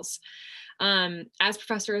 Dr. Dills. As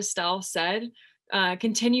Professor Estelle said,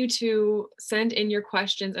 continue to send in your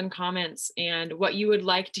questions and comments and what you would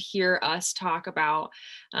like to hear us talk about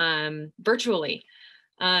virtually.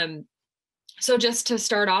 So just to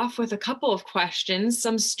start off with a couple of questions,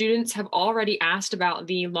 some students have already asked about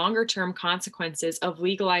the longer term consequences of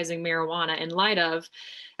legalizing marijuana in light of,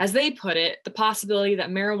 as they put it, the possibility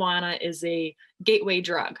that marijuana is a gateway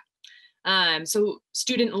drug. So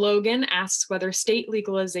student Logan asks whether state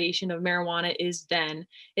legalization of marijuana is then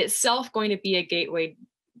itself going to be a gateway,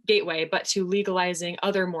 but to legalizing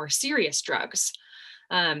other more serious drugs.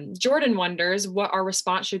 Jordan wonders what our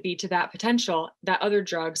response should be to that potential that other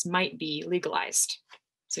drugs might be legalized.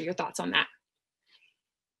 So your thoughts on that?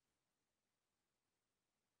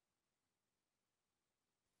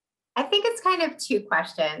 I think it's kind of two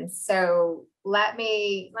questions. So I'm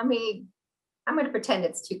going to pretend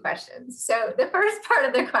it's two questions. So the first part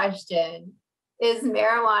of the question is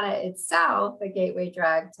marijuana itself a gateway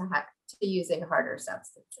drug to using harder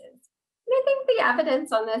substances? And I think the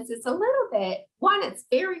evidence on this is a little bit, one, it's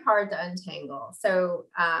very hard to untangle. So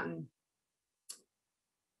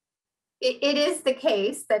it is the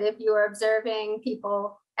case that if you are observing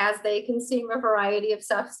people as they consume a variety of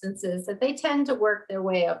substances, that they tend to work their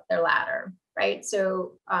way up their ladder, right?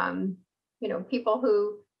 So,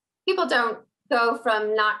 people don't go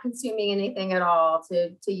from not consuming anything at all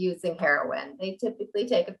to using heroin. They typically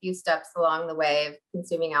take a few steps along the way of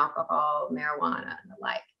consuming alcohol, marijuana, and the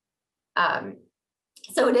like.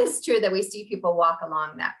 So it is true that we see people walk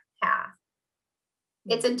along that path.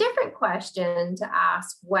 It's a different question to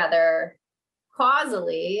ask whether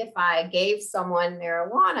causally, if I gave someone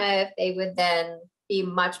marijuana, if they would then be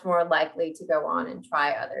much more likely to go on and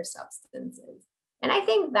try other substances. And I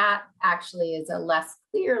think that actually is a less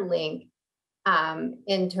clear link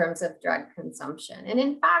in terms of drug consumption. And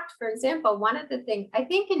in fact, for example, one of the things I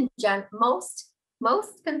think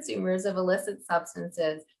most consumers of illicit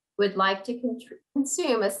substances would like to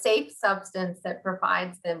consume a safe substance that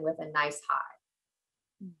provides them with a nice high.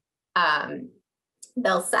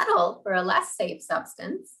 They'll settle for a less safe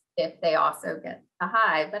substance if they also get a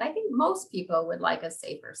high, but I think most people would like a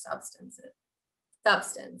safer substance.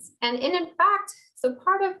 And in fact, so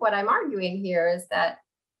part of what I'm arguing here is that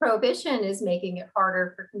prohibition is making it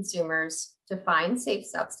harder for consumers to find safe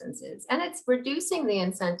substances, and it's reducing the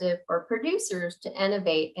incentive for producers to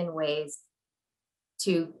innovate in ways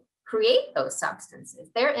to create those substances.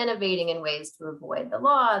 They're innovating in ways to avoid the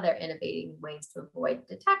law, they're innovating in ways to avoid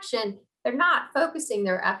detection. They're not focusing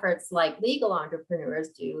their efforts like legal entrepreneurs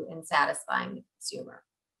do in satisfying the consumer.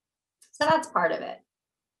 So that's part of it.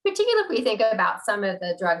 Particularly if we think about some of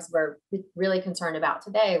the drugs we're really concerned about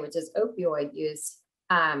today, which is opioid use.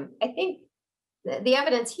 I think the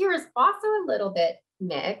evidence here is also a little bit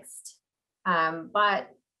mixed. But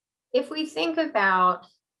if we think about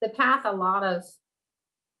the path a lot of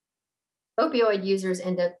opioid users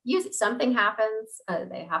end up using, something happens,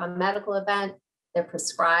 they have a medical event, they're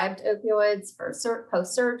prescribed opioids for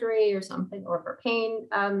post-surgery or something, or for pain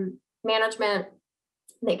management.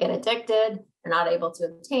 They get addicted, they're not able to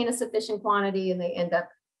obtain a sufficient quantity, and they end up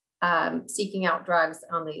seeking out drugs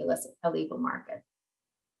on the illegal market.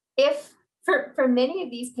 If for many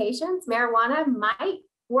of these patients, marijuana might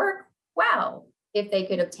work well if they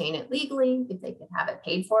could obtain it legally, if they could have it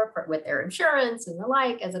paid for with their insurance and the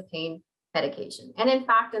like as a pain medication. And in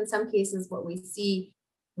fact, in some cases, what we see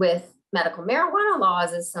with medical marijuana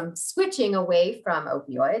laws is some switching away from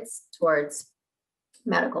opioids towards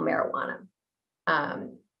medical marijuana.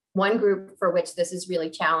 One group for which this is really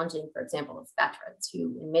challenging, for example, is veterans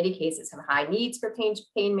who in many cases have high needs for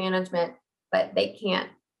pain management, but they can't,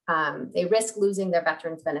 they risk losing their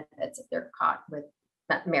veterans benefits if they're caught with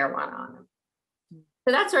marijuana on them.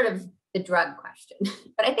 So that's sort of the drug question.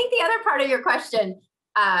 But I think the other part of your question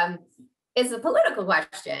is the political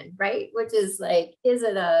question, right? Which is like, is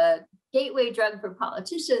it a gateway drug for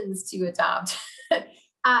politicians to adopt? And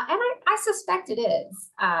I suspect it is.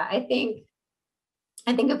 I think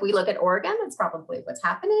if we look at Oregon, that's probably what's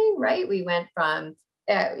happening, right? We went from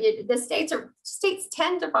the states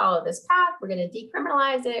tend to follow this path. We're going to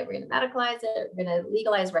decriminalize it. We're going to medicalize it. We're going to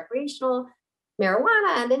legalize recreational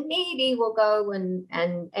marijuana, and then maybe we'll go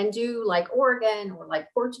and do like Oregon or like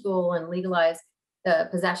Portugal and legalize the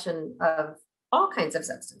possession of all kinds of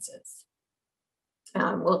substances.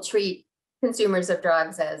 We'll treat consumers of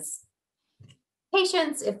drugs as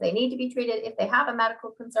patients if they need to be treated, if they have a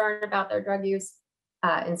medical concern about their drug use,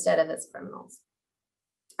 instead of as criminals.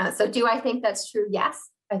 So do I think that's true? Yes,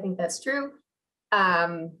 I think that's true. Do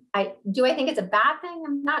I think it's a bad thing?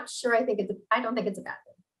 I'm not sure. I don't think it's a bad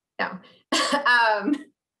thing. No.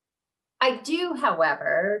 I do,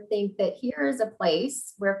 however, think that here is a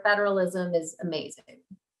place where federalism is amazing,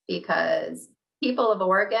 because people of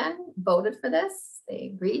Oregon voted for this.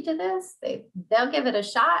 They agreed to this. They'll give it a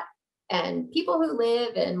shot. And people who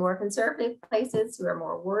live in more conservative places who are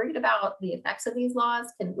more worried about the effects of these laws,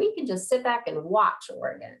 we can just sit back and watch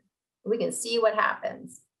Oregon. We can see what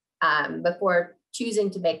happens before choosing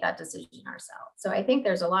to make that decision ourselves. So I think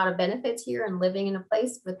there's a lot of benefits here in living in a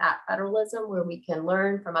place with that federalism where we can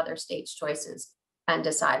learn from other states' choices and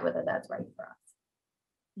decide whether that's right for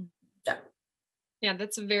us. So. Yeah,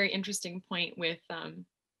 that's a very interesting point with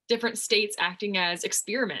different states acting as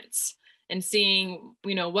experiments and seeing,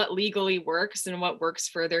 what legally works and what works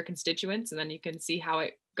for their constituents. And then you can see how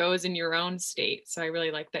it goes in your own state. So I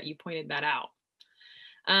really like that you pointed that out.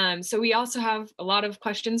 So we also have a lot of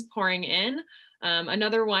questions pouring in.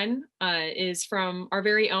 Another one is from our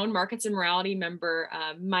very own Markets and Morality member,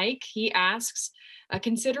 Mike. He asks,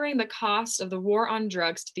 considering the cost of the war on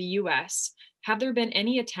drugs to the US, have there been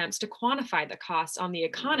any attempts to quantify the costs on the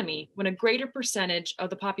economy when a greater percentage of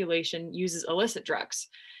the population uses illicit drugs?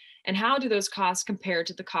 And how do those costs compare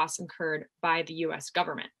to the costs incurred by the US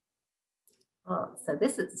government? Oh, so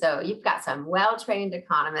you've got some well-trained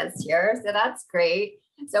economists here, so that's great.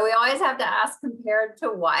 So we always have to ask compared to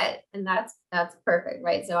what, and that's perfect,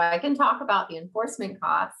 right? So I can talk about the enforcement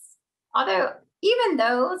costs, although even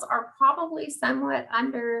those are probably somewhat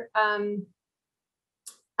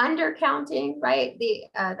undercounting, right?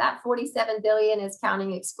 That 47 billion is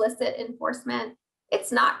counting explicit enforcement.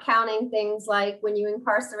 It's not counting things like when you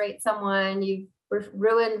incarcerate someone, you've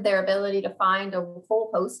ruined their ability to find a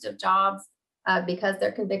whole host of jobs because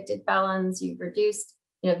they're convicted felons. You've reduced,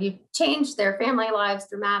 you've changed their family lives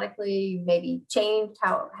dramatically. You've maybe changed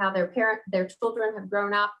how their children have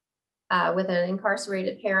grown up with an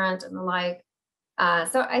incarcerated parent and the like.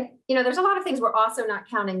 So there's a lot of things we're also not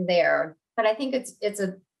counting there, but I think it's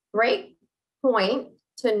a great point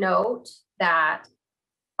to note that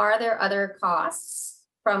are there other costs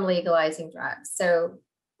from legalizing drugs? So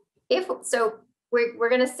we're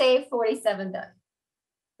going to save 47 billion,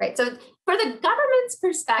 right? So for the government's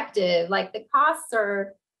perspective, like the costs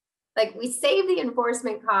are, like we save the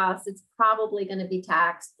enforcement costs, it's probably going to be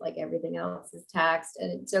taxed like everything else is taxed.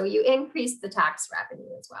 And so you increase the tax revenue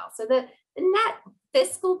as well. So the net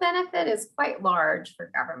fiscal benefit is quite large for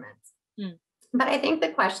governments. But I think the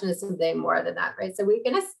question is something more than that, right? So we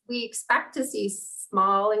expect to see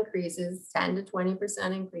small increases, 10 to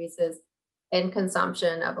 20% increases in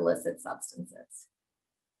consumption of illicit substances.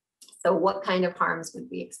 So what kind of harms would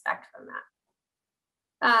we expect from that?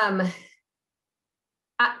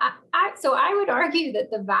 So I would argue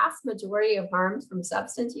that the vast majority of harms from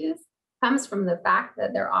substance use comes from the fact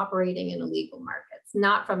that they're operating in illegal markets,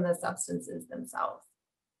 not from the substances themselves.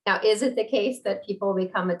 Now, is it the case that people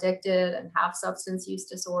become addicted and have substance use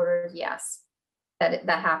disorders? Yes, that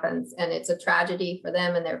happens, and it's a tragedy for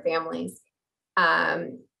them and their families.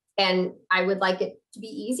 And I would like it to be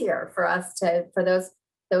easier for us for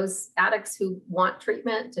those addicts who want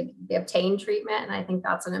treatment to obtain treatment. And I think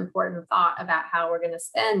that's an important thought about how we're going to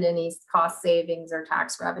spend any cost savings or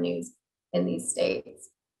tax revenues in these states.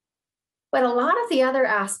 But a lot of the other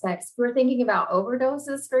aspects, we're thinking about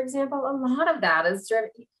overdoses, for example, a lot of that is driven.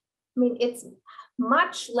 I mean, it's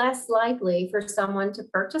much less likely for someone to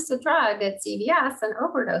purchase a drug at CVS and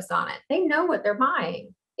overdose on it. They know what they're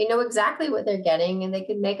buying. They know exactly what they're getting, and they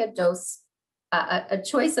can make a dose, a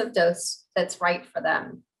choice of dose that's right for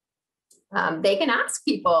them. They can ask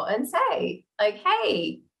people and say, like,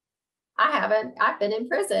 hey, I've been in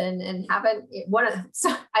prison and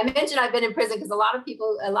so I mentioned I've been in prison because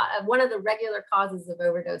one of the regular causes of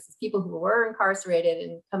overdose is people who were incarcerated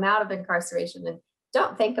and come out of incarceration and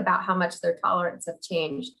don't think about how much their tolerance have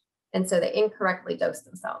changed. And so they incorrectly dose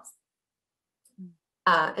themselves.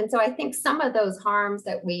 And so I think some of those harms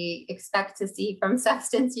that we expect to see from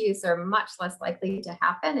substance use are much less likely to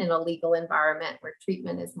happen in a legal environment where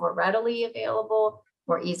treatment is more readily available,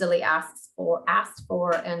 more easily asked for,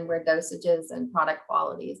 and where dosages and product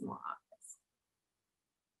quality is more obvious.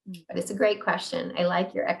 But it's a great question. I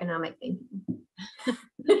like your economic thinking.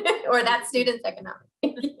 Or that student's economic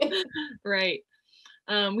thinking. Right.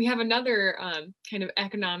 We have another kind of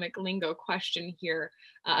economic lingo question here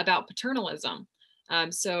about paternalism.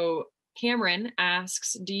 So Cameron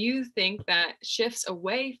asks, do you think that shifts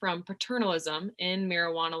away from paternalism in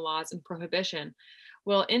marijuana laws and prohibition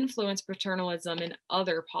will influence paternalism in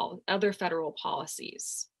other federal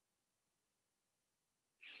policies?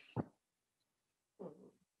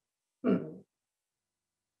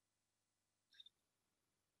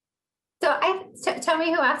 So tell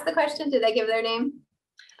me who asked the question. Did they give their name?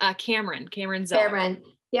 Cameron Zeller. Cameron.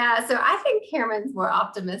 Yeah, so I think Cameron's more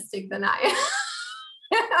optimistic than I am.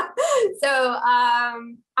 So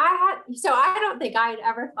I don't think I had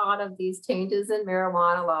ever thought of these changes in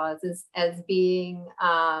marijuana laws as being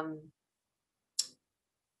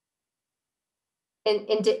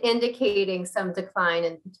indicating some decline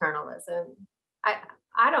in paternalism.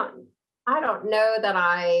 I don't know that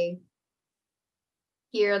I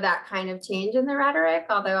hear that kind of change in the rhetoric,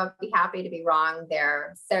 although I'd be happy to be wrong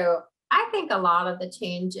there. So I think a lot of the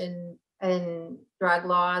change in drug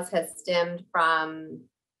laws has stemmed from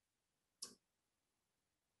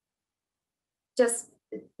just,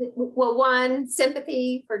 well, one,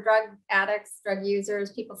 sympathy for drug addicts, drug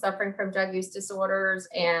users, people suffering from drug use disorders,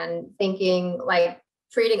 and thinking like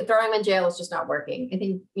throwing them in jail is just not working. I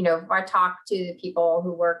think, if I talk to people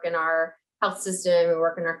who work in our health system, who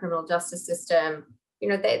work in our criminal justice system,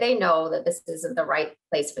 they know that this isn't the right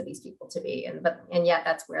place for these people to be, and yet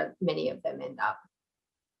that's where many of them end up.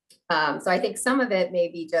 So I think some of it may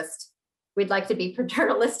be just, we'd like to be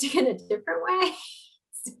paternalistic in a different way.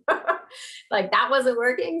 So, like that wasn't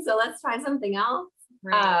working, so let's try something else.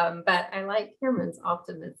 Right. But I like Cameron's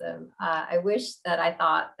optimism. I wish that I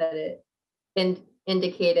thought that it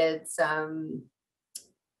indicated some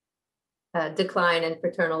decline in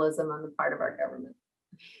paternalism on the part of our government.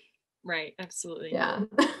 Right, absolutely. Yeah.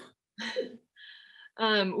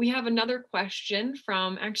 We have another question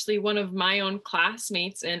from actually one of my own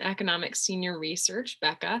classmates in economics senior research,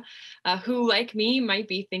 Becca, who like me might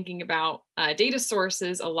be thinking about data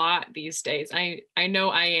sources a lot these days. I know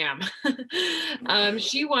I am.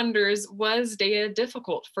 She wonders, was data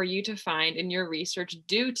difficult for you to find in your research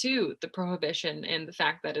due to the prohibition and the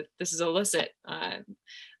fact that this is illicit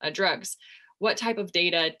drugs? What type of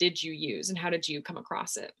data did you use and how did you come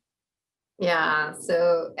across it? Yeah,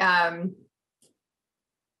 so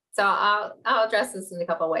I'll address this in a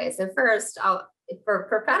couple of ways. So first,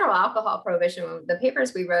 for federal alcohol prohibition, the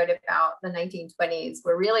papers we wrote about the 1920s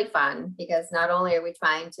were really fun because not only are we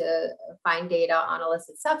trying to find data on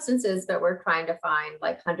illicit substances, but we're trying to find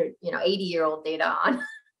like 80-year-old data on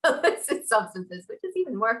illicit substances, which is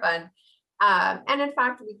even more fun. And in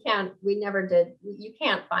fact, you can't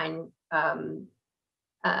find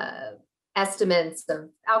estimates of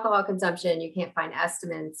alcohol consumption. You can't find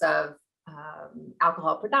estimates of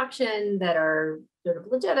alcohol production that are sort of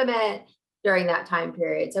legitimate during that time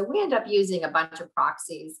period. So we end up using a bunch of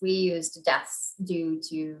proxies. We used deaths due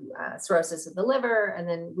to cirrhosis of the liver, and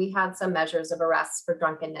then we had some measures of arrests for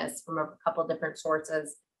drunkenness from a couple different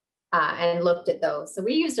sources and looked at those. So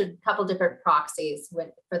we used a couple different proxies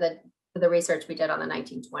for the research we did on the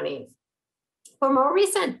 1920s. For more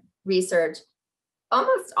recent research,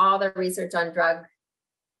 almost all the research on drug.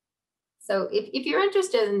 So if you're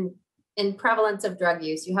interested in prevalence of drug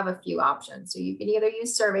use, you have a few options. So you can either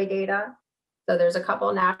use survey data. So there's a couple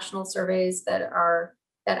of national surveys that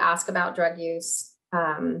ask about drug use,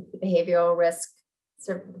 the behavioral risk,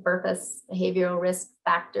 BRFIS, behavioral risk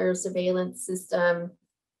factor surveillance system,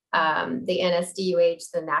 the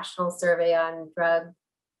NSDUH, the National Survey on Drug.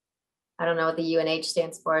 I don't know what the UNH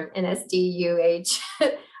stands for, NSDUH,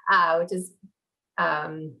 which is,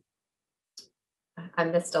 I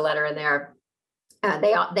missed a letter in there.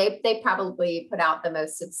 They probably put out the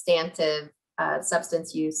most substantive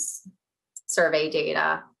substance use survey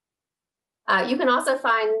data. You can also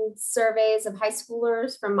find surveys of high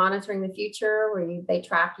schoolers from Monitoring the Future, where they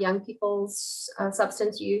track young people's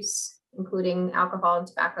substance use, including alcohol and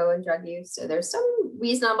tobacco and drug use. So there's some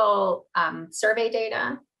reasonable survey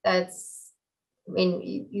data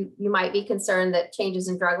you might be concerned that changes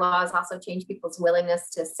in drug laws also change people's willingness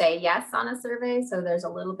to say yes on a survey. So there's a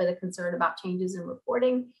little bit of concern about changes in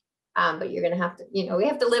reporting, but you're going to have to, we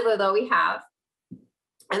have to live with what we have.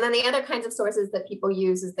 And then the other kinds of sources that people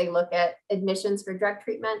use is they look at admissions for drug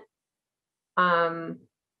treatment, overdoses.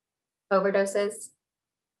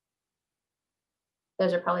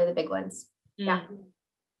 Those are probably the big ones. Yeah.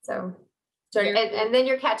 So and then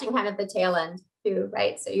you're catching kind of the tail end too,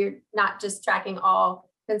 right? So you're not just tracking all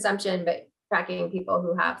consumption, but tracking people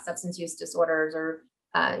who have substance use disorders or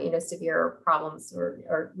severe problems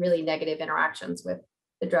or really negative interactions with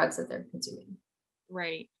the drugs that they're consuming.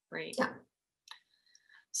 Right. Yeah.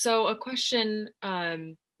 So a question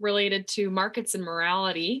related to markets and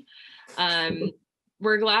morality.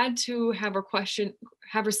 We're glad to have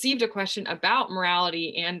received a question about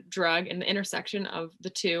morality and drug and the intersection of the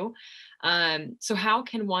two. So how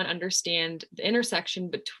can one understand the intersection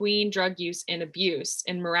between drug use and abuse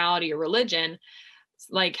and morality or religion?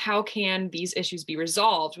 Like, how can these issues be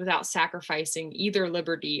resolved without sacrificing either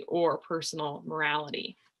liberty or personal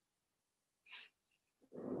morality?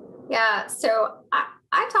 Yeah, so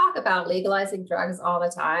I talk about legalizing drugs all the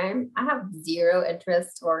time. I have zero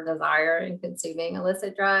interest or desire in consuming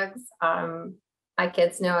illicit drugs. My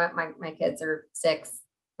kids know it. My kids are 6,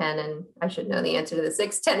 10, and I should know the answer to the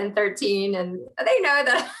 6, 10, and 13. And they know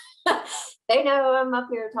that they know I'm up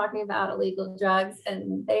here talking about illegal drugs,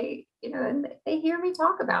 and they hear me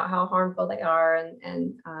talk about how harmful they are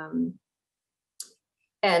and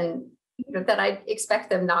that I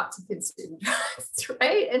expect them not to consume drugs,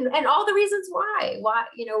 right? And all the reasons why,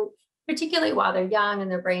 particularly while they're young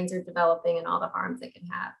and their brains are developing and all the harms they can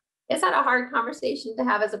have. Is that a hard conversation to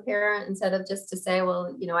have as a parent instead of just to say,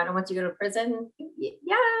 well, I don't want you to go to prison?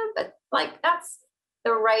 Yeah, but that's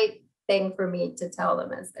the right thing for me to tell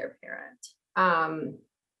them as their parent.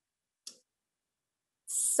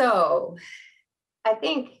 So I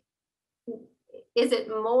think, is it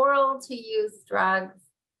moral to use drugs?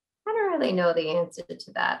 I don't really know the answer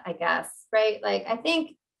to that, I guess, right? I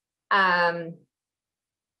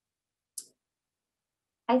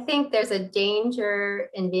think there's a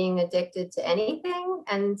danger in being addicted to anything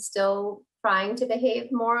and still trying to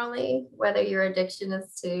behave morally, whether your addiction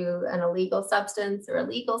is to an illegal substance or a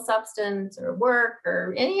legal substance or work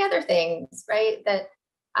or any other things, right? That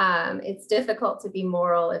it's difficult to be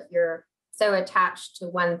moral if you're so attached to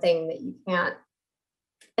one thing that you can't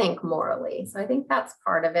think morally. So I think that's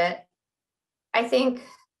part of it. I think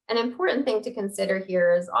an important thing to consider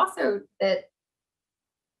here is also that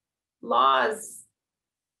laws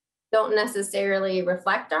don't necessarily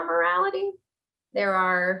reflect our morality. There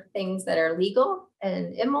are things that are legal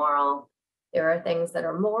and immoral. There are things that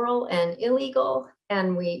are moral and illegal.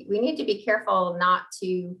 And we need to be careful not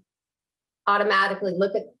to automatically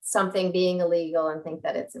look at something being illegal and think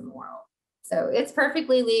that it's immoral. So it's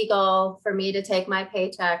perfectly legal for me to take my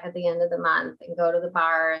paycheck at the end of the month and go to the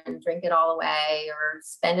bar and drink it all away or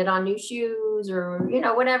spend it on new shoes or,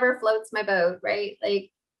 whatever floats my boat, right?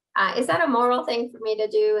 Is that a moral thing for me to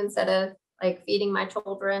do instead of like feeding my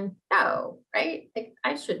children? No, right? Like,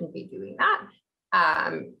 I shouldn't be doing that.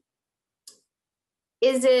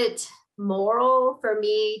 Is it moral for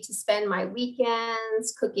me to spend my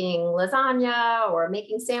weekends cooking lasagna or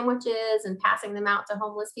making sandwiches and passing them out to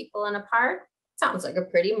homeless people in a park? Sounds like a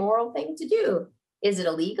pretty moral thing to do. Is it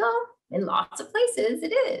illegal? In lots of places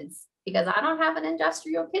it is, because I don't have an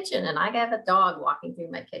industrial kitchen and I have a dog walking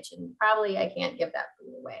through my kitchen. Probably I can't give that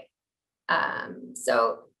food away.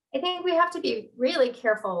 So I think we have to be really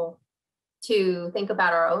careful to think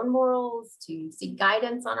about our own morals, to seek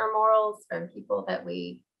guidance on our morals from people that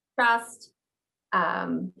we trust,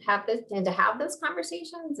 have those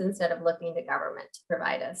conversations instead of looking to government to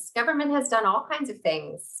provide us. Government has done all kinds of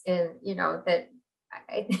things, in that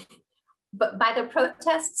but by the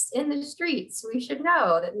protests in the streets, we should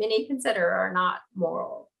know that many consider are not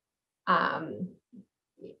moral.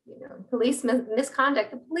 Police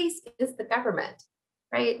misconduct. The police is the government,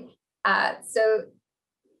 right? So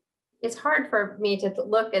it's hard for me to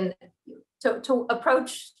look and to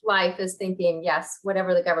approach life as thinking, yes,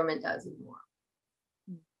 whatever the government does is moral.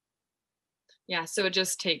 Yeah, so it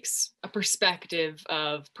just takes a perspective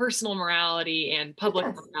of personal morality and public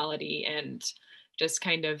morality, and just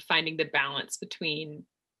kind of finding the balance between,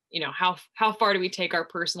 how far do we take our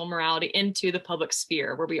personal morality into the public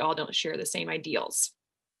sphere where we all don't share the same ideals.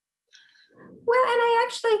 Well, and I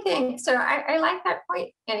actually think, so I like that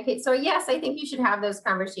point, Anna Kate. So yes, I think you should have those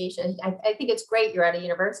conversations. I think it's great you're at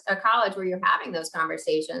a college where you're having those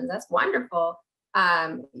conversations. That's wonderful.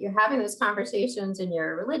 You're having those conversations in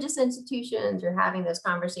your religious institutions, you're having those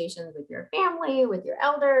conversations with your family, with your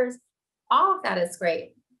elders. All of that is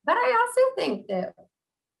great. But I also think that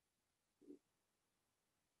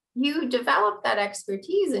you develop that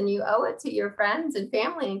expertise and you owe it to your friends and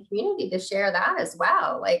family and community to share that as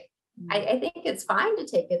well. Like, I think it's fine to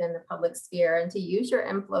take it in the public sphere and to use your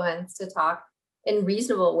influence to talk in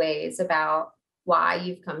reasonable ways about why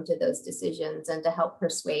you've come to those decisions and to help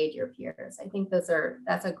persuade your peers. I think that's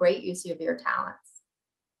a great use of your talents.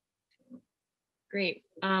 Great.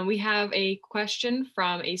 We have a question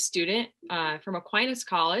from a student from Aquinas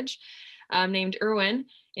College named Erwin,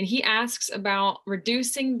 and he asks about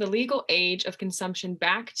reducing the legal age of consumption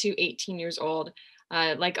back to 18 years old,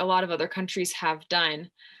 like a lot of other countries have done.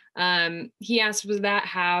 He asked, does that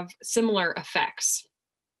have similar effects?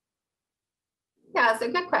 Yeah, it's a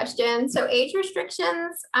good question. So age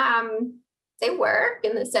restrictions, they work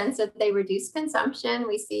in the sense that they reduce consumption.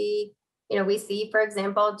 We see, for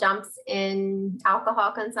example, jumps in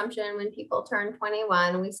alcohol consumption when people turn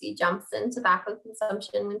 21. We see jumps in tobacco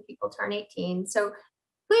consumption when people turn 18. So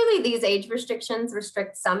clearly these age restrictions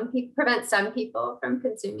prevent some people from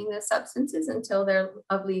consuming those substances until they're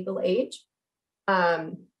of legal age.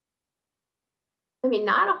 Not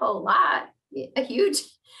a whole lot. A huge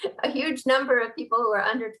number of people who are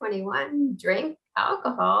under 21 drink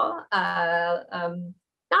alcohol.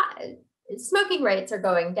 Smoking rates are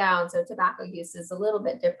going down, so tobacco use is a little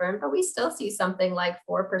bit different, but we still see something like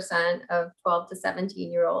 4% of 12 to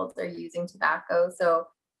 17-year-olds are using tobacco. So,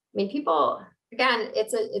 people, again,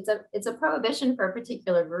 it's a prohibition for a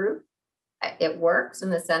particular group. It works in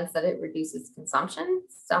the sense that it reduces consumption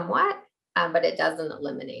somewhat. But it doesn't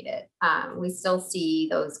eliminate it. We still see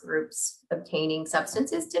those groups obtaining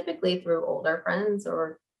substances, typically through older friends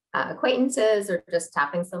or acquaintances, or just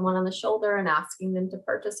tapping someone on the shoulder and asking them to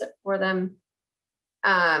purchase it for them.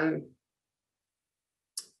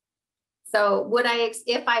 So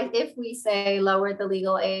if we say lower the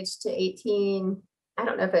legal age to 18, I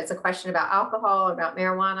don't know if it's a question about alcohol or about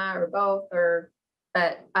marijuana or both,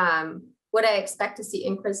 but would I expect to see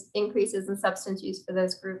increases in substance use for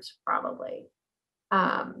those groups? Probably.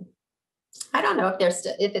 I don't know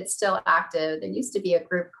if it's still active. There used to be a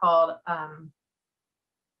group called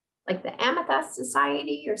like the Amethyst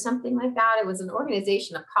Society or something like that. It was an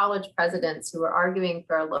organization of college presidents who were arguing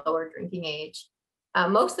for a lower drinking age,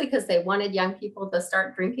 mostly because they wanted young people to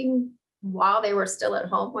start drinking while they were still at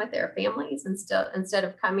home with their families, instead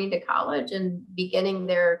of coming to college and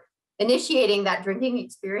initiating that drinking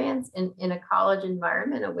experience in a college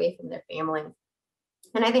environment away from their family.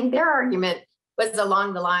 And I think their argument was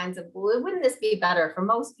along the lines of, well, wouldn't this be better for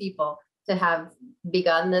most people to have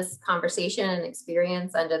begun this conversation and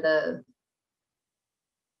experience under the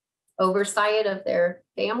oversight of their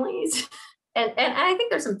families? and I think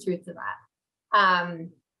there's some truth to that.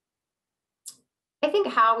 I think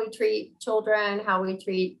how we treat children, how we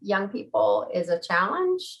treat young people is a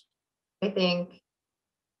challenge. I think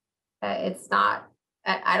it's not,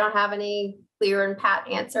 I don't have any clear and pat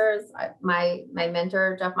answers. My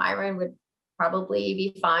mentor, Jeff Myron, would probably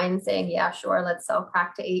be fine saying, yeah, sure, let's sell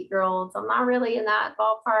crack to 8-year-olds. I'm not really in that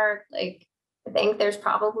ballpark. Like, I think there's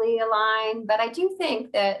probably a line, but I do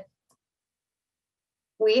think that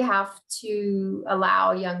we have to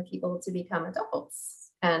allow young people to become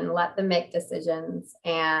adults and let them make decisions.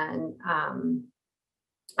 And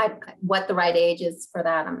what the right age is for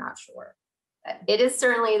that, I'm not sure. It is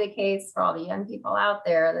certainly the case for all the young people out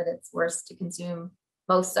there that it's worse to consume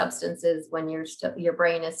most substances when your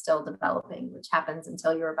brain is still developing, which happens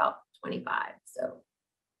until you're about 25. So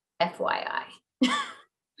FYI.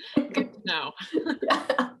 Good to know.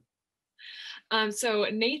 Yeah. So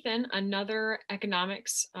Nathan, another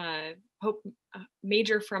economics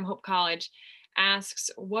major from Hope College, asks,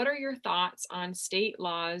 what are your thoughts on state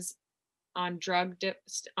laws on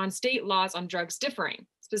state laws on drugs differing?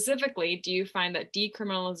 Specifically, do you find that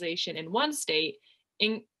decriminalization in one state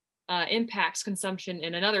impacts consumption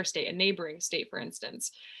in another state, a neighboring state, for instance?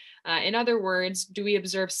 In other words, do we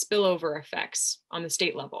observe spillover effects on the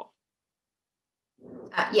state level?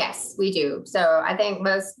 Yes, we do. So I think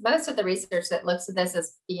most of the research that looks at this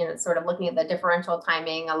is, sort of looking at the differential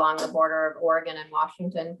timing along the border of Oregon and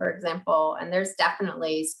Washington, for example, and there's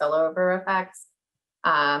definitely spillover effects.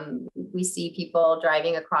 We see people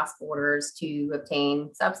driving across borders to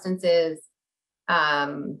obtain substances.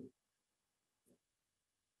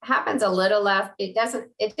 Happens a little less. It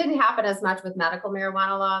didn't happen as much with medical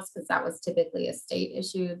marijuana laws because that was typically a state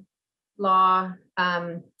issued law.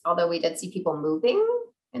 Although we did see people moving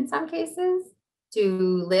in some cases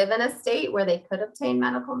to live in a state where they could obtain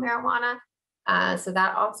medical marijuana. So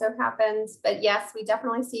that also happens. But yes, we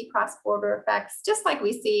definitely see cross-border effects, just like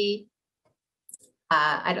we see,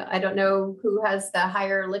 I don't know who has the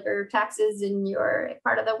higher liquor taxes in your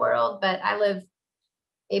part of the world, but I live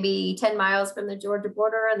maybe 10 miles from the Georgia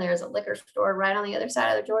border, and there's a liquor store right on the other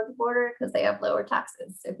side of the Georgia border because they have lower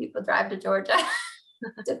taxes. So people drive to Georgia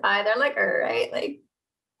to buy their liquor, right? Like,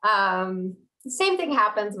 the same thing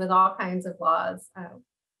happens with all kinds of laws,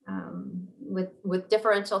 with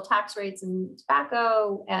differential tax rates in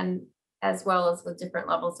tobacco, and as well as with different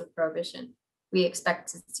levels of prohibition. We expect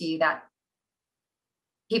to see that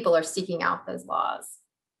people are seeking out those laws.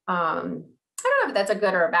 I don't know if that's a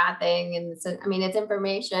good or a bad thing. And it's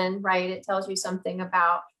information, right? It tells you something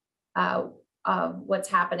about what's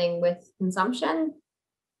happening with consumption,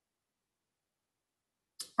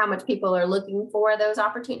 how much people are looking for those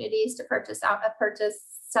opportunities to purchase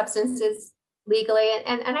substances legally.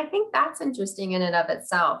 And I think that's interesting in and of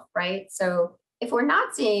itself, right? So if we're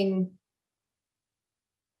not seeing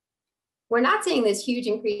this huge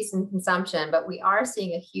increase in consumption, but we are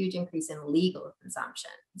seeing a huge increase in legal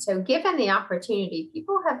consumption. So given the opportunity,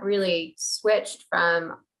 people have really switched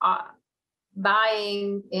from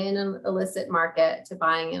buying in an illicit market to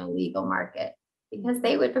buying in a legal market, because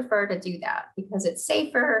they would prefer to do that because it's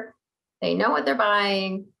safer. They know what they're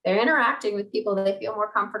buying. They're interacting with people that they feel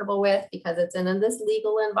more comfortable with because it's in this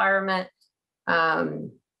legal environment.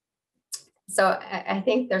 So I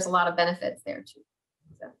think there's a lot of benefits there too.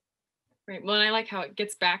 Right. Well, and I like how it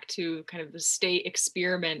gets back to kind of the state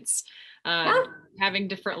experiments. Having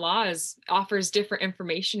different laws offers different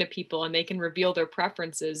information to people, and they can reveal their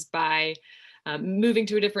preferences by moving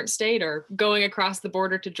to a different state or going across the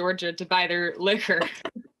border to Georgia to buy their liquor.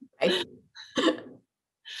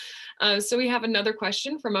 So we have another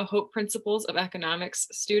question from a Hope Principles of Economics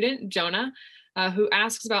student, Jonah, who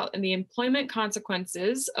asks about the employment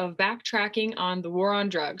consequences of backtracking on the war on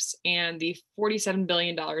drugs and the $47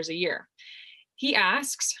 billion a year. He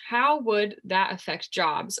asks, how would that affect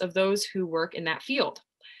jobs of those who work in that field?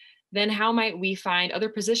 Then how might we find other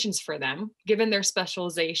positions for them, given their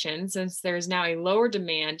specialization, since there is now a lower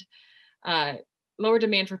demand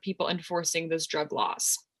for people enforcing those drug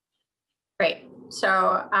laws? Right.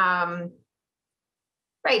 So,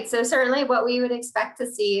 So certainly what we would expect to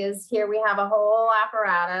see is here we have a whole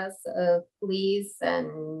apparatus of police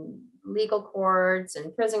and legal courts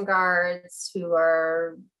and prison guards who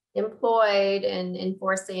are employed in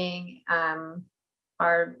enforcing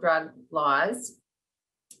our drug laws.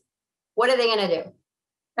 What are they going to do?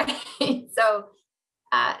 Right? So,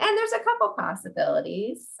 and there's a couple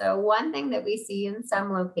possibilities. So one thing that we see in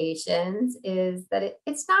some locations is that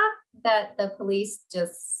it's not that the police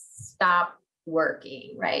just stop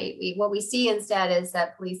working, right? What we see instead is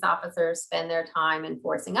that police officers spend their time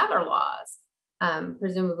enforcing other laws,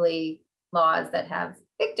 presumably laws that have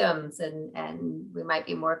victims, and we might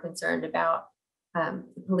be more concerned about the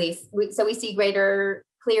police. So we see greater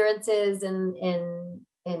clearances in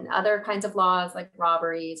other kinds of laws like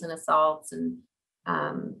robberies and assaults, and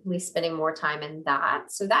police spending more time in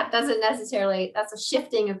that. So that doesn't necessarily, that's a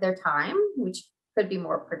shifting of their time, which could be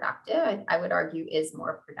more productive. I would argue is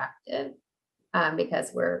more productive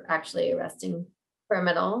because we're actually arresting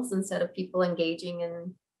criminals instead of people engaging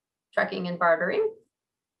in trucking and bartering.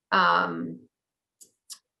 The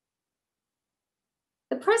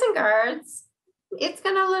prison guards, it's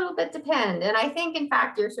going to a little bit depend. And I think, in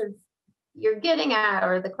fact, you're getting at,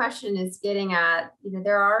 or the question is getting at,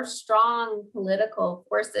 there are strong political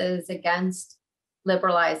forces against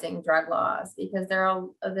liberalizing drug laws because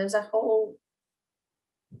there's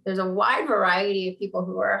a wide variety of people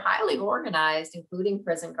who are highly organized, including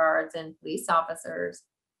prison guards and police officers,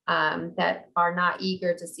 that are not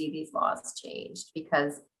eager to see these laws changed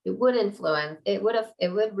because it would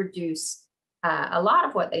reduce a lot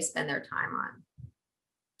of what they spend their time on.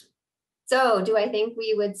 So do I think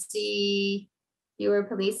we would see fewer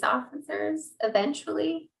police officers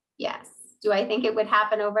eventually? Yes. Do I think it would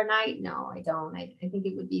happen overnight? No, I don't. I think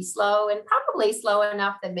it would be slow, and probably slow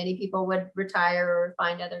enough that many people would retire or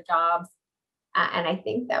find other jobs. And I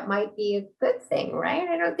think that might be a good thing, right?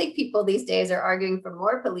 I don't think people these days are arguing for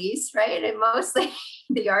more police, right? And mostly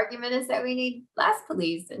the argument is that we need less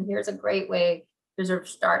police. And here's a great way to sort of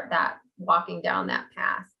start that, walking down that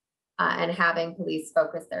path, and having police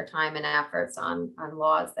focus their time and efforts on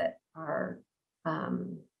laws that are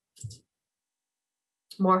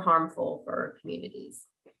more harmful for communities.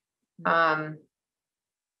 Do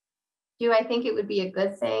I think it would be a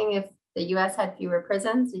good thing if the US had fewer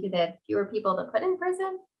prisons, because they had fewer people to put in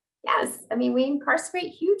prison? Yes. I mean, we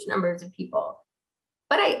incarcerate huge numbers of people,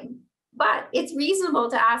 but it's reasonable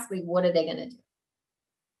to ask, like, what are they going to do?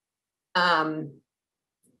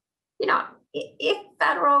 If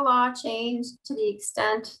federal law changed to the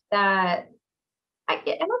extent that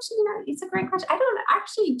it's a great question. I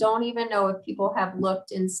don't even know if people have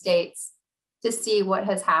looked in states to see what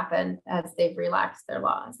has happened as they've relaxed their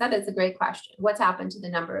laws. That is a great question. What's happened to the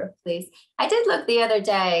number of police? I did look the other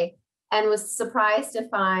day and was surprised to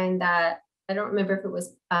find that, I don't remember if it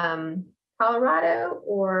was Colorado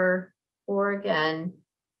or Oregon.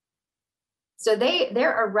 So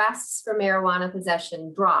their arrests for marijuana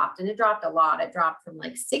possession dropped, and it dropped a lot. It dropped from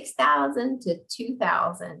like 6,000 to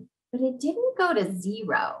 2,000, but it didn't go to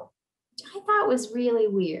 0, which I thought was really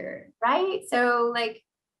weird, right? So like,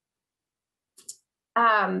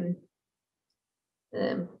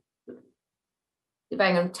 if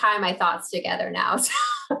I can tie my thoughts together now. So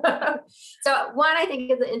one, I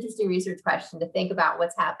think is an interesting research question to think about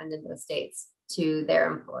what's happened in those states to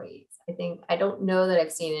their employees. I don't know that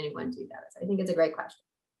I've seen anyone do that. So I think it's a great question.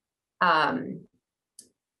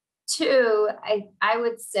 Two, I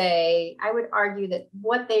would argue that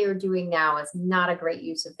what they are doing now is not a great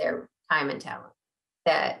use of their time and talent.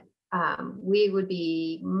 That we would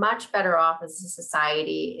be much better off as a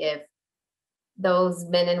society if those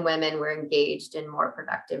men and women were engaged in more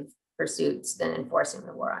productive pursuits than enforcing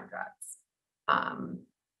the war on drugs.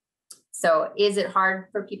 So is it hard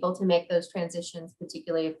for people to make those transitions,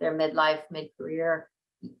 particularly if they're midlife, mid-career?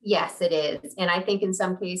 Yes, it is. And I think in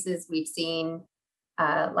some cases we've seen,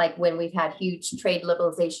 like when we've had huge trade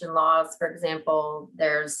liberalization laws, for example,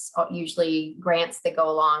 there's usually grants that go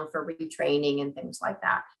along for retraining and things like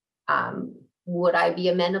that. Would I be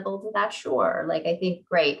amenable to that? Sure. Like, I think,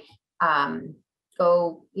 great.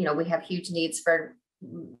 We have huge needs for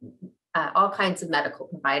all kinds of medical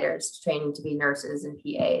providers training to be nurses and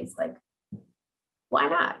PAs. Like, why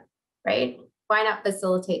not, right? Why not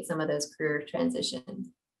facilitate some of those career transitions?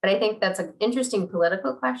 But I think that's an interesting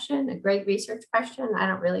political question, a great research question. I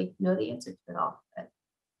don't really know the answer to it all, but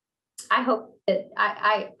I hope that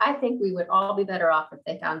I think we would all be better off if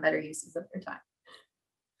they found better uses of their time.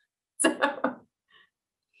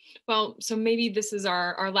 Well, so maybe this is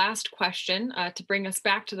our last question to bring us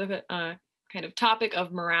back to the kind of topic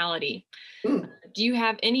of morality. Do you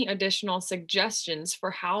have any additional suggestions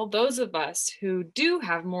for how those of us who do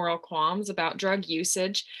have moral qualms about drug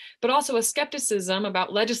usage, but also a skepticism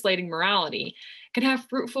about legislating morality, can have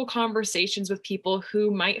fruitful conversations with people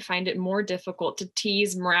who might find it more difficult to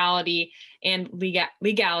tease morality and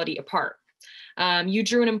legality apart? You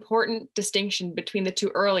drew an important distinction between the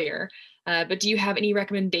two earlier, but do you have any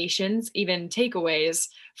recommendations, even takeaways,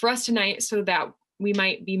 for us tonight so that we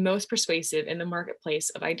might be most persuasive in the marketplace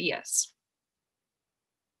of ideas?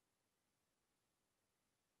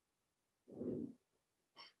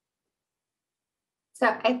 So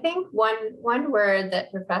I think one word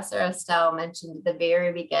that Professor Estelle mentioned at the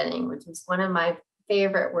very beginning, which is one of my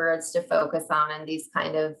favorite words to focus on in these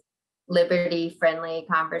kind of liberty-friendly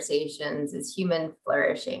conversations, is human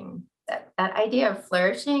flourishing. That idea of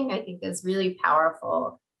flourishing, I think, is really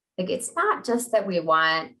powerful. Like, it's not just that we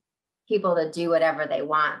want people to do whatever they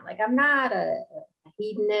want. Like, I'm not a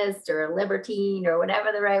hedonist or a libertine or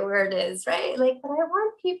whatever the right word is, right? Like, but I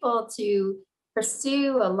want people to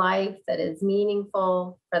pursue a life that is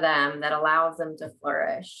meaningful for them, that allows them to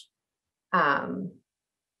flourish. And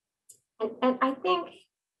I think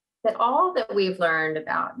that all that we've learned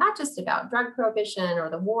about, not just about drug prohibition or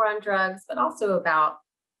the war on drugs, but also about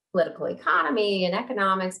political economy and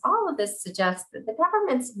economics, all of this suggests that the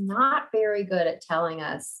government's not very good at telling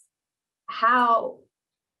us how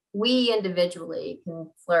we individually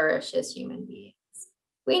can flourish as human beings.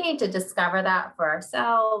 We need to discover that for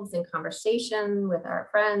ourselves in conversation with our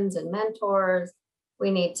friends and mentors.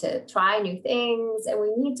 We need to try new things, and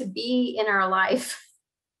we need to be in our life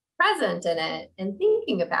present in it and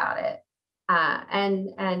thinking about it,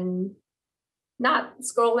 and not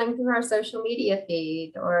scrolling through our social media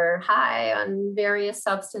feed or high on various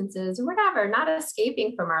substances or whatever, not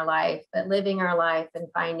escaping from our life, but living our life and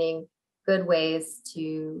finding good ways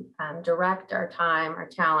to direct our time, our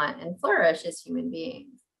talent, and flourish as human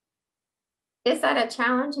beings. Is that a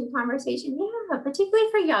challenging conversation? Yeah,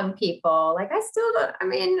 particularly for young people. Like, I still don't, I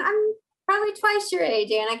mean, I'm probably twice your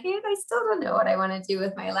age, Anna. I still don't know what I want to do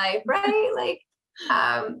with my life, right? Like,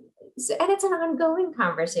 so, and it's an ongoing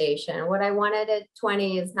conversation. What I wanted at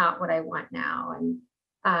 20 is not what I want now. And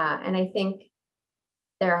I think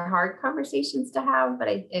there are hard conversations to have, but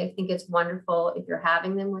I think it's wonderful if you're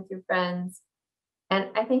having them with your friends. And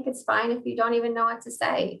I think it's fine if you don't even know what to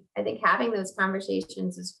say. I think having those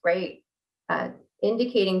conversations is great.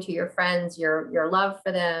 Indicating to your friends your love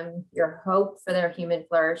for them, your hope for their human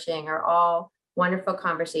flourishing are all wonderful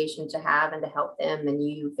conversations to have and to help them and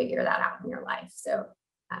you figure that out in your life. So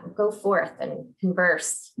go forth and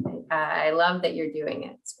converse. I love that you're doing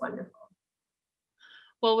it. It's wonderful.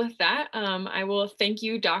 Well, with that, I will thank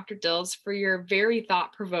you, Dr. Dills, for your very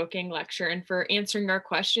thought-provoking lecture and for answering our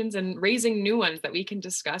questions and raising new ones that we can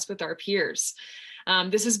discuss with our peers.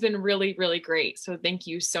 This has been really, really great. So thank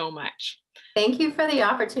you so much. Thank you for the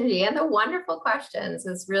opportunity and the wonderful questions.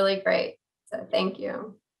 It's really great. So thank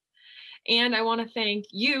you. And I want to thank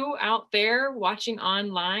you out there watching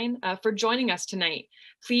online for joining us tonight.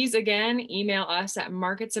 Please, again, email us at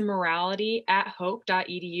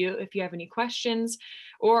marketsandmorality@hope.edu if you have any questions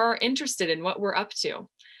or are interested in what we're up to.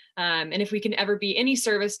 And if we can ever be any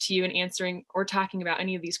service to you in answering or talking about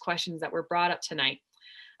any of these questions that were brought up tonight.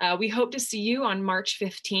 We hope to see you on March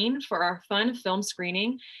 15 for our fun film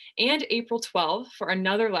screening and April 12 for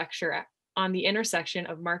another lecture on the intersection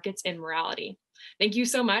of markets and morality. Thank you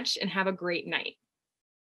so much and have a great night.